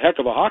Vrana was a heck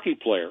of a hockey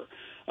player.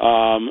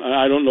 And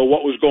I don't know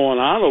what was going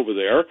on over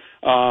there.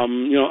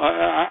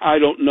 I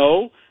don't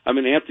know. I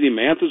mean, Anthony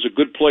Mantha's a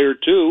good player,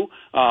 too.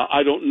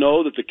 I don't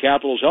know that the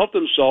Capitals help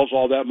themselves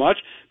all that much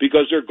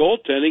because their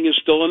goaltending is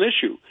still an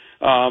issue.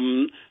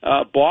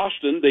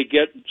 Boston, they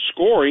get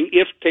scoring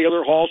if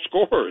Taylor Hall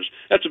scores.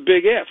 That's a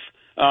big if.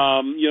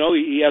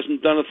 He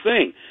hasn't done a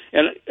thing.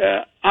 And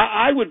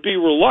I would be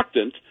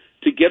reluctant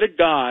to get a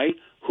guy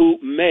who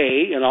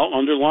may, and I'll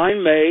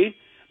underline may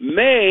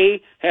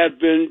have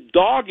been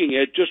dogging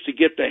it just to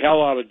get the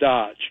hell out of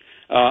Dodge.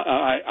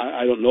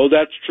 I don't know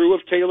that's true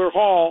of Taylor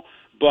Hall,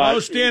 but... Oh,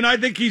 Stan, I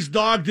think he's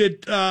dogged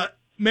it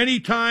many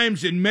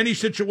times in many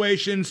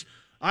situations.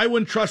 I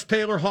wouldn't trust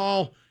Taylor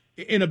Hall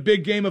in a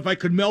big game if I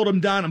could melt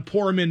him down and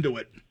pour him into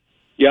it.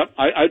 Yep,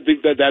 I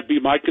think that'd be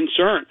my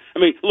concern. I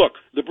mean, look,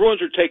 the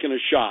Bruins are taking a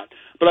shot,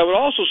 but I would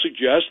also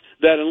suggest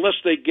that unless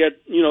they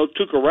get,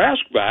 Tuukka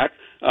Rask back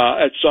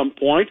at some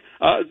point,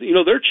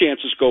 their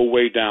chances go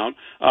way down.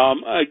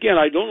 Again,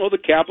 I don't know the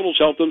Capitals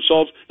help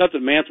themselves. Not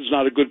that Mantha's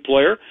not a good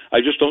player.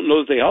 I just don't know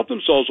that they help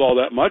themselves all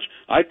that much.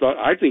 I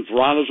think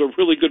Verana's a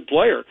really good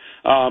player.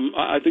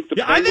 I think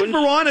Penguins... I think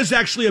Verana's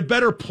actually a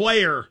better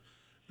player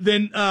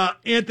than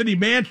Anthony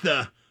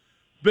Mantha.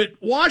 But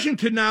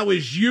Washington now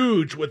is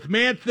huge with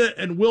Mantha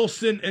and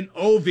Wilson and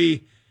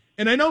Ovi.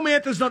 And I know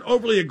Mantha's not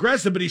overly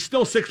aggressive, but he's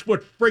still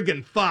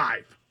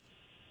 6'5".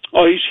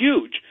 Oh, he's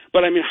huge.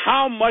 But, I mean,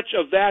 how much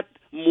of that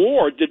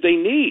more did they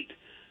need?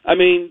 I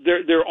mean,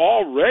 they're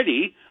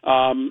already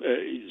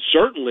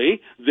certainly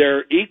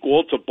they're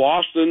equal to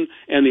Boston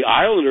and the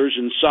Islanders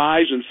in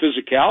size and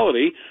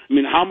physicality. I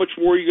mean, how much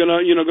more are you gonna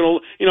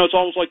it's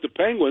almost like the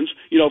Penguins,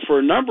 for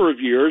a number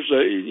of years,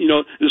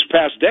 this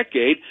past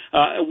decade,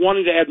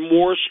 wanting to add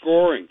more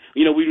scoring.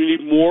 We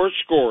need more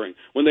scoring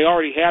when they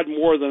already had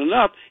more than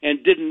enough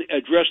and didn't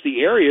address the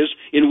areas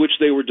in which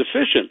they were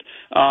deficient.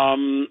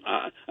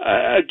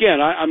 Again,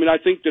 I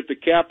think that the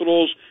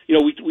Capitals,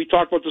 we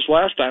talked about this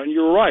last time, and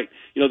you're right.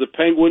 The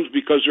Penguins,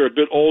 because they're a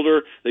bit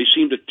older, they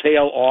seem to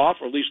tail off,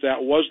 or at least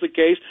that was the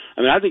case.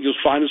 I mean, I think you'll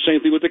find the same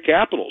thing with the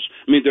Capitals.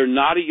 I mean, they're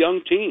not a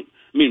young team.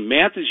 I mean,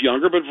 Mantha's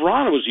younger, but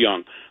Vrana was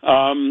young.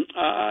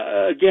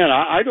 Again,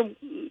 I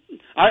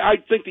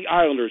think the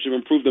Islanders have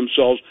improved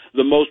themselves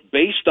the most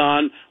based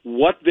on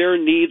what their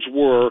needs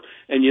were.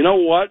 And you know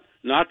what?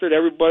 Not that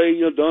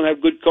everybody don't have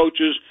good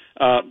coaches.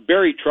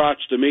 Barry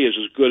Trotz, to me, is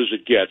as good as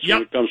it gets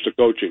when it comes to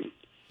coaching.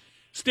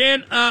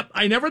 Stan,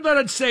 I never thought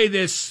I'd say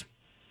this,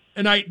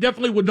 and I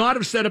definitely would not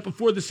have said it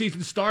before the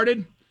season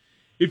started.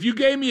 If you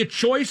gave me a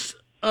choice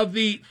of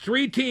the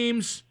 3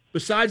 teams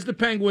besides the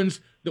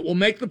Penguins that will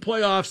make the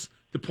playoffs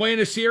to play in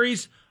a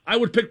series, I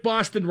would pick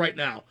Boston right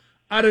now.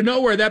 Out of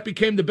nowhere, that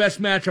became the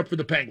best matchup for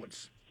the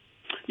Penguins.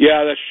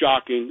 Yeah, that's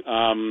shocking.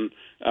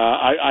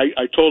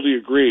 I totally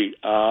agree.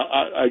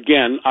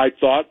 Again, I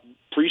thought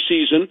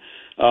preseason,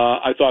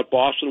 I thought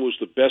Boston was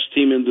the best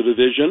team in the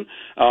division.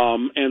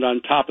 And on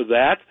top of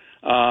that,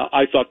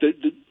 I thought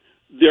that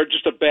they're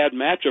just a bad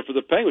matchup for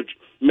the Penguins,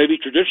 maybe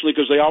traditionally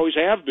because they always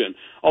have been.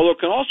 Although it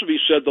can also be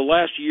said the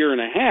last year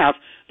and a half,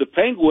 the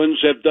Penguins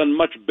have done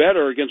much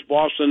better against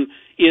Boston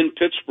in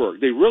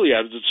Pittsburgh. They really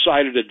have a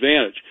decided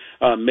advantage.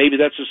 Maybe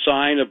that's a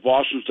sign of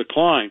Boston's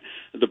decline.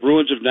 The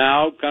Bruins have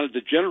now kind of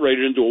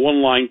degenerated into a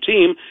one-line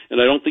team,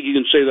 and I don't think you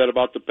can say that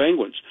about the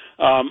Penguins.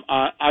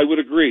 I would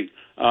agree.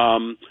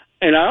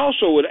 And I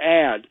also would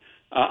add,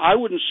 I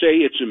wouldn't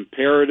say it's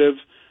imperative,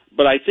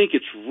 but I think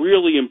it's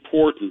really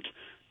important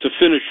to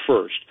finish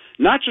first.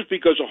 Not just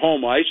because of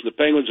home ice, and the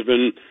Penguins have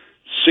been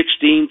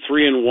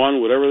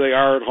 16-3-1, whatever they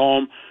are at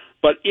home,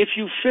 but if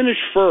you finish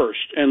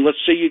first, and let's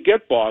say you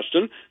get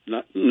Boston,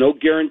 no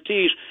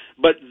guarantees,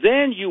 but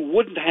then you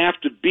wouldn't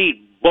have to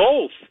beat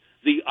both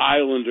the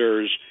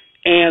Islanders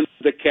and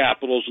the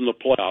Capitals in the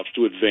playoffs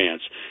to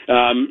advance.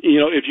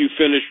 If you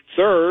finish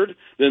third,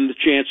 then the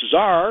chances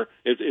are,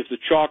 if the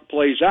chalk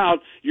plays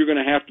out, you're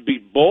going to have to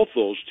beat both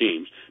those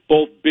teams,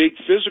 both big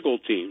physical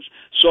teams.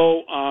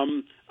 So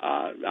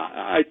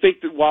I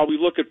think that while we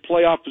look at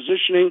playoff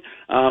positioning,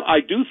 I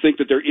do think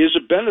that there is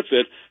a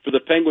benefit for the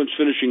Penguins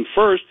finishing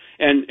first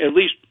and at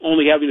least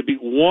only having to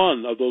beat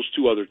one of those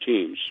 2 other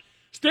teams.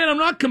 Stan, I'm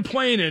not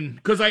complaining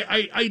because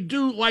I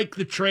do like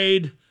the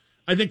trade.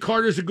 I think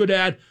Carter's a good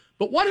ad.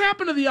 But what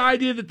happened to the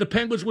idea that the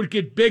Penguins would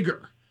get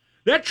bigger?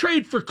 That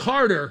trade for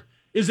Carter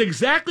is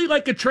exactly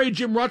like a trade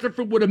Jim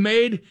Rutherford would have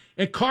made,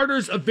 and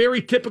Carter's a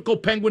very typical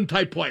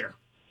Penguin-type player.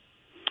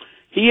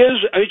 He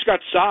is. He's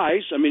got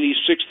size. I mean, he's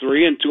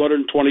 6'3" and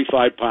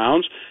 225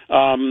 pounds.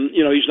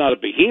 He's not a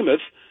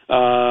behemoth.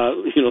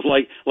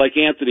 Like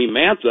Anthony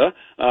Mantha.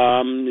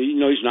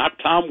 He's not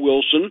Tom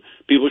Wilson.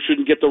 People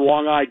shouldn't get the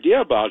wrong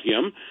idea about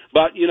him.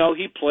 But,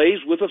 he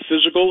plays with a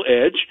physical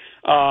edge.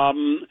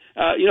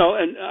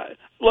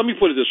 Let me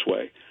put it this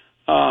way.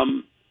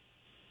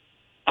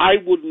 I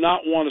would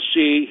not want to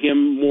see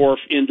him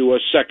morph into a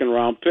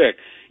second-round pick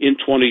in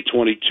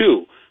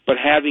 2022. But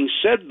having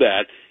said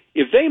that,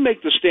 if they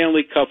make the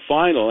Stanley Cup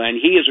final and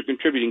he is a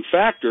contributing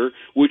factor,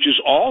 which is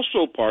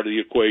also part of the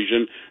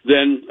equation,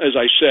 then, as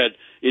I said,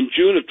 in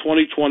June of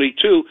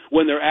 2022,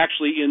 when they're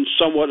actually in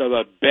somewhat of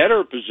a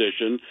better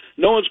position,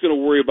 no one's going to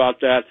worry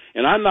about that,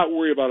 and I'm not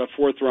worried about a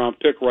 4th-round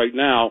pick right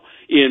now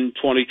in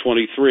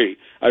 2023.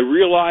 I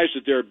realize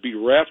that they're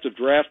bereft of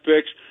draft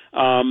picks,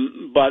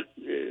 but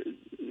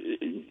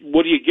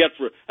what do you get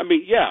for? I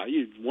mean,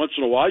 once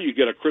in a while you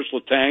get a Chris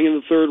Letang in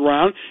the 3rd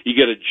round. You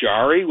get a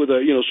Jari with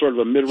a sort of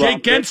a mid-round.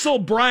 Jake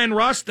Gensel, Brian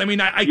Rust. I mean,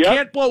 I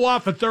can't blow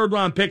off a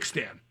 3rd-round pick,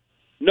 Stan.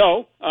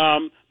 No,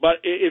 but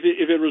if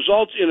it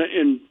results in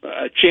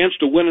a chance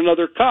to win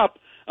another cup,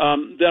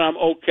 then I'm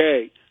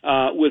okay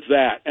with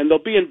that, and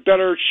they'll be in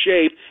better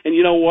shape. And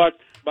you know what?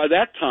 By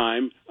that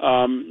time,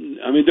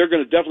 they're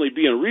going to definitely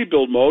be in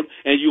rebuild mode,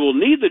 and you will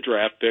need the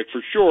draft pick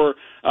for sure.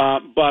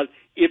 But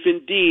if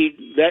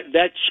indeed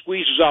that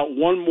squeezes out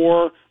one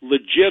more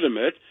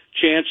legitimate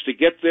chance to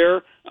get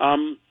there,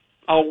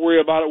 I'll worry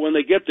about it when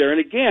they get there. And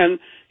again,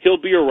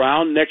 he'll be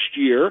around next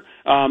year,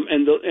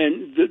 and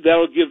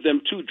that'll give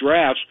them 2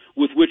 drafts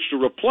with which to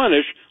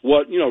replenish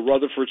what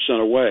Rutherford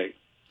sent away.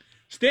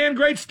 Stan,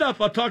 great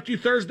stuff. I'll talk to you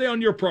Thursday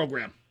on your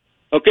program.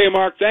 Okay,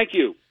 Mark. Thank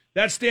you.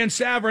 That's Stan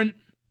Savran,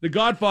 the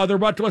Godfather,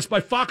 brought to us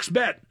by Fox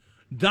Bet.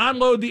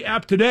 Download the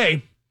app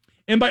today,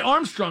 and by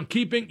Armstrong,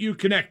 keeping you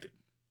connected.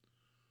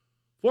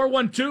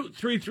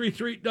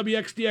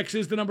 412-333-WXDX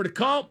is the number to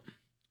call.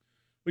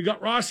 We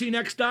got Rossi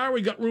next hour.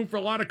 We got room for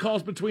a lot of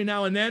calls between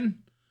now and then.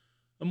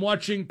 I'm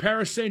watching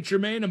Paris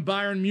Saint-Germain and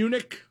Bayern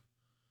Munich.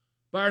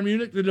 Bayern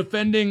Munich, the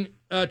defending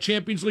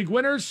Champions League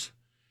winners.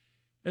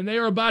 And they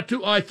are about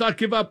to, I thought,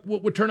 give up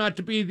what would turn out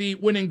to be the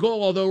winning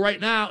goal, although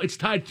right now it's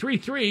tied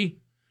 3-3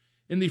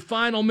 in the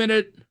final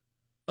minute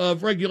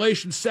of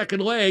regulation,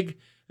 second leg.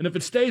 And if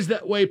it stays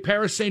that way,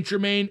 Paris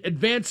Saint-Germain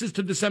advances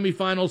to the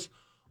semifinals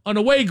on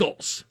away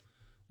goals.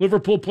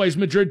 Liverpool plays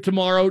Madrid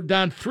tomorrow,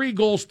 down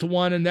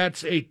 3-1, and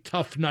that's a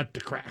tough nut to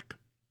crack.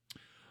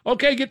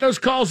 Okay, get those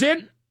calls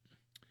in.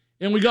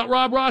 And we got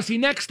Rob Rossi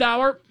next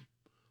hour.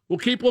 We'll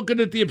keep looking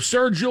at the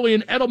absurd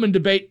Julian Edelman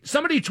debate.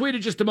 Somebody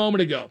tweeted just a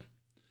moment ago.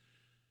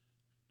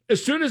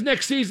 As soon as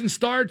next season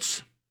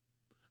starts,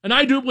 and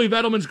I do believe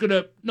Edelman's going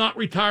to not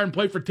retire and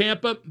play for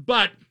Tampa,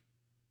 but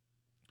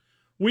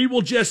we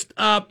will just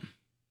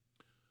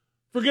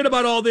forget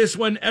about all this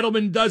when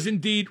Edelman does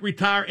indeed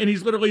retire and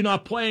he's literally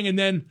not playing. And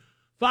then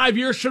 5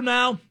 years from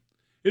now,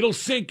 it'll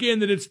sink in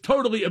that it's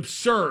totally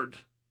absurd.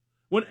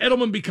 When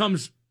Edelman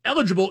becomes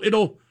eligible,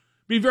 it'll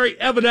be very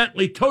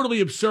evidently totally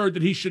absurd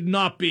that he should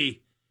not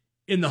be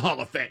in the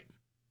Hall of Fame.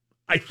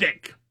 I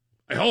think.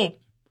 I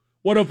hope.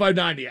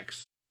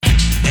 105.90X.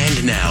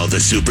 And now the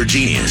super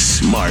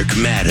genius, Mark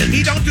Madden.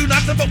 He don't do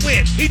nothing but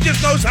win. He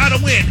just knows how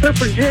to win.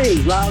 Super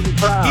G, loud and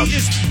proud. He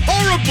is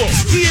horrible.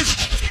 He is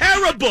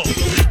terrible.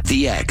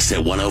 The X at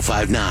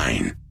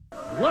 105.9.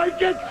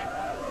 Like it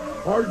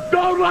or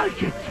don't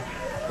like it,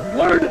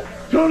 learn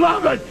to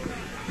love it.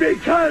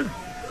 Because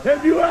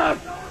if you ask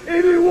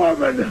any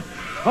woman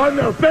on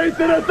the face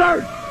of this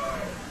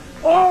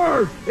earth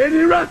or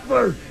any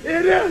wrestler,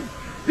 it is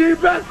the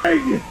best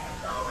thing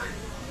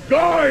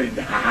going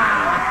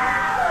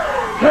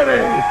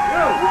today.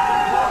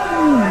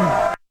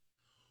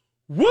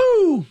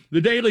 Woo!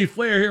 The Daily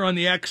Flair here on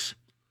the X.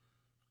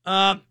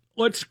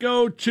 Let's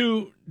go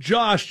to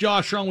Josh.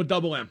 Josh, wrong with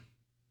Double M.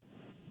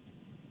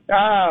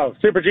 Oh,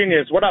 super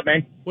genius. What up,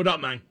 man? What up,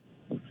 man?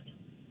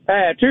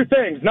 Two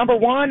things. Number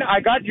one, I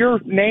got your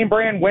name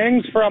brand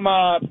wings from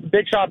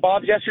Big Shot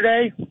Bob's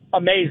yesterday.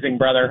 Amazing,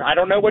 brother. I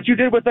don't know what you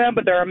did with them,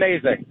 but they're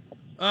amazing.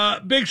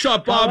 Big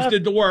Shot Bob's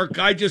did the work.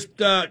 I just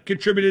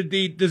contributed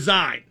the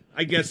design,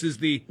 I guess is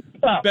the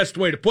best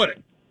way to put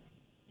it.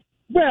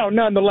 Well,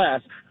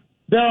 nonetheless,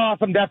 they're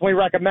awesome. Definitely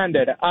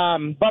recommended.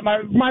 But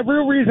my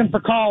real reason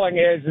for calling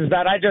is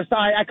that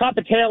I caught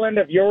the tail end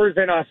of yours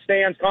and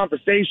Stan's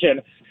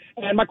conversation.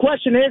 And my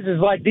question is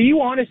like, do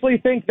you honestly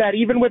think that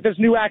even with this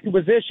new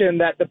acquisition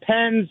that the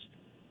Pens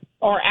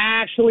are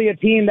actually a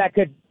team that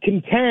could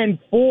contend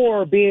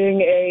for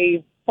being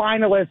a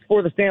finalist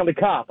for the Stanley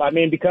Cup? I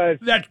mean, because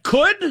that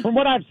could, from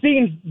what I've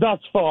seen thus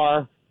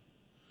far,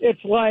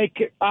 it's like,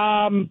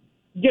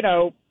 you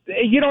know,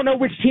 you don't know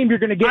which team you're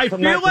going to get. I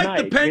from feel like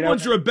night, the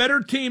Penguins are a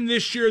better team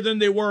this year than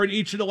they were in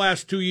each of the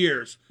last 2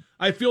 years.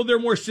 I feel they're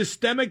more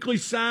systemically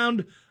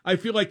sound. I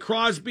feel like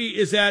Crosby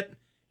is at,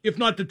 if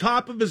not the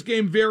top of his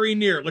game, very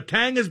near.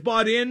 Letang has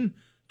bought in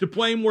to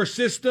play more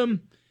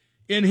system,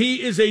 and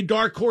he is a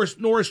dark horse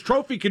Norris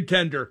Trophy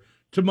contender,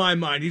 to my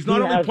mind. He's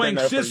not only playing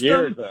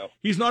system,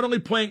 he's not only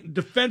playing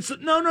defensive.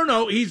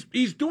 No.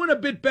 He's doing a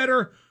bit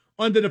better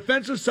on the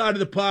defensive side of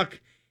the puck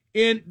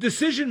in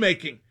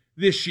decision-making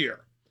this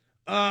year.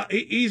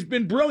 He's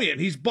been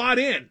brilliant. He's bought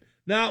in.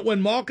 Now,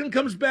 when Malkin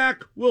comes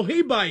back, will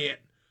he buy in?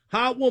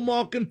 How will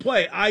Malkin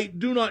play? I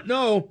do not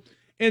know,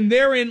 and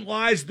therein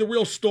lies the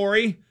real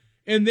story.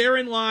 And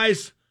therein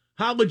lies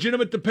how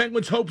legitimate the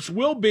Penguins' hopes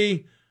will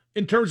be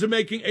in terms of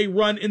making a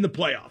run in the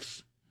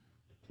playoffs.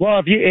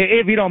 Well,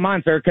 if you don't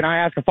mind, sir, can I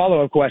ask a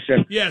follow-up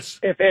question? Yes.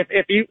 If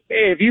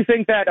you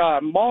think that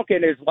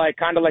Malkin is like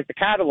kind of like the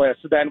catalyst,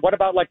 then what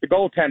about like the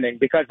goaltending?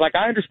 Because like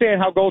I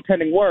understand how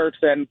goaltending works,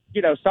 and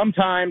you know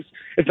sometimes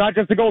it's not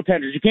just the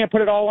goaltenders. You can't put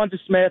it all onto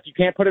Smith. You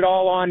can't put it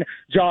all on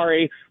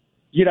Jari.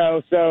 You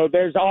know, so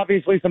there's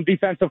obviously some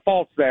defensive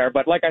faults there.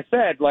 But like I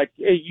said, like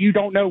you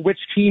don't know which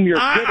team you're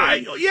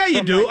getting. Yeah,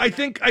 you do. I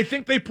think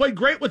they play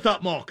great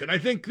without Malkin. I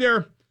think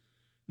they're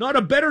not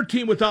a better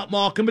team without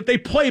Malkin, but they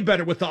play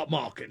better without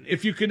Malkin,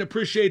 if you can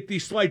appreciate the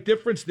slight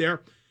difference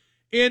there.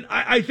 And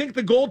I think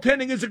the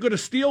goaltending isn't going to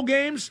steal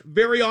games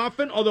very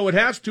often, although it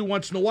has to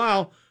once in a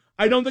while.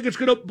 I don't think it's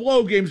going to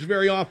blow games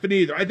very often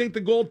either. I think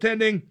the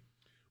goaltending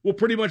will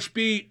pretty much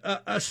be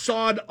a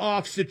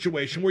sawed-off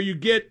situation where you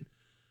get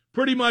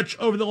pretty much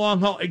over the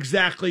long haul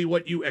exactly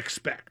what you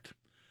expect.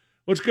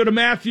 Let's go to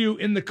Matthew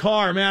in the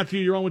car. Matthew,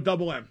 you're on with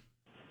Double M.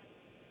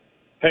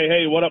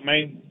 Hey, what up,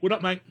 man? What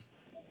up, Mike?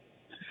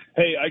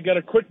 Hey, I got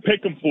a quick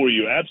pick'em for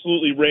you,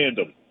 absolutely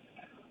random.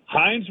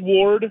 Hines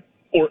Ward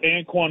or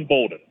Anquan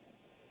Bolden?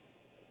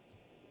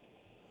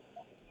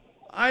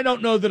 I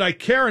don't know that I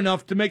care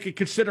enough to make a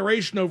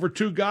consideration over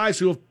two guys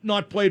who have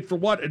not played for,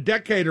 a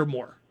decade or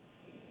more.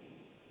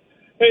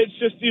 It's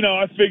just,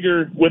 I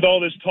figure with all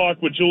this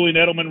talk with Julian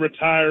Edelman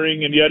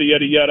retiring and yada,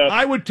 yada, yada.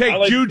 I would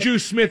take Juju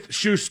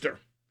Smith-Schuster.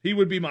 He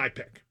would be my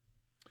pick.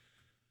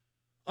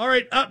 All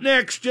right, up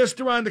next,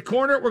 just around the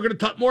corner, we're going to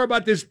talk more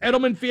about this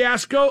Edelman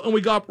fiasco, and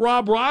we got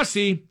Rob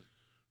Rossi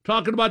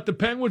talking about the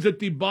Penguins at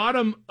the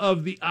bottom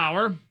of the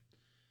hour.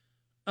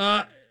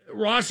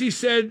 Rossi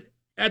said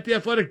at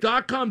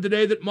theathletic.com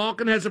today that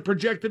Malkin has a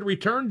projected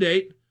return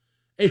date,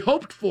 a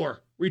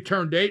hoped-for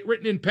return date,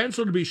 written in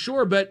pencil to be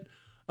sure, but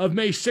of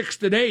May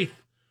 6th and 8th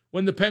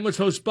when the Penguins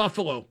host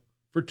Buffalo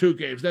for 2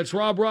 games. That's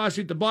Rob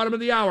Rossi at the bottom of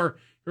the hour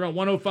here on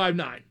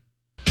 105.9.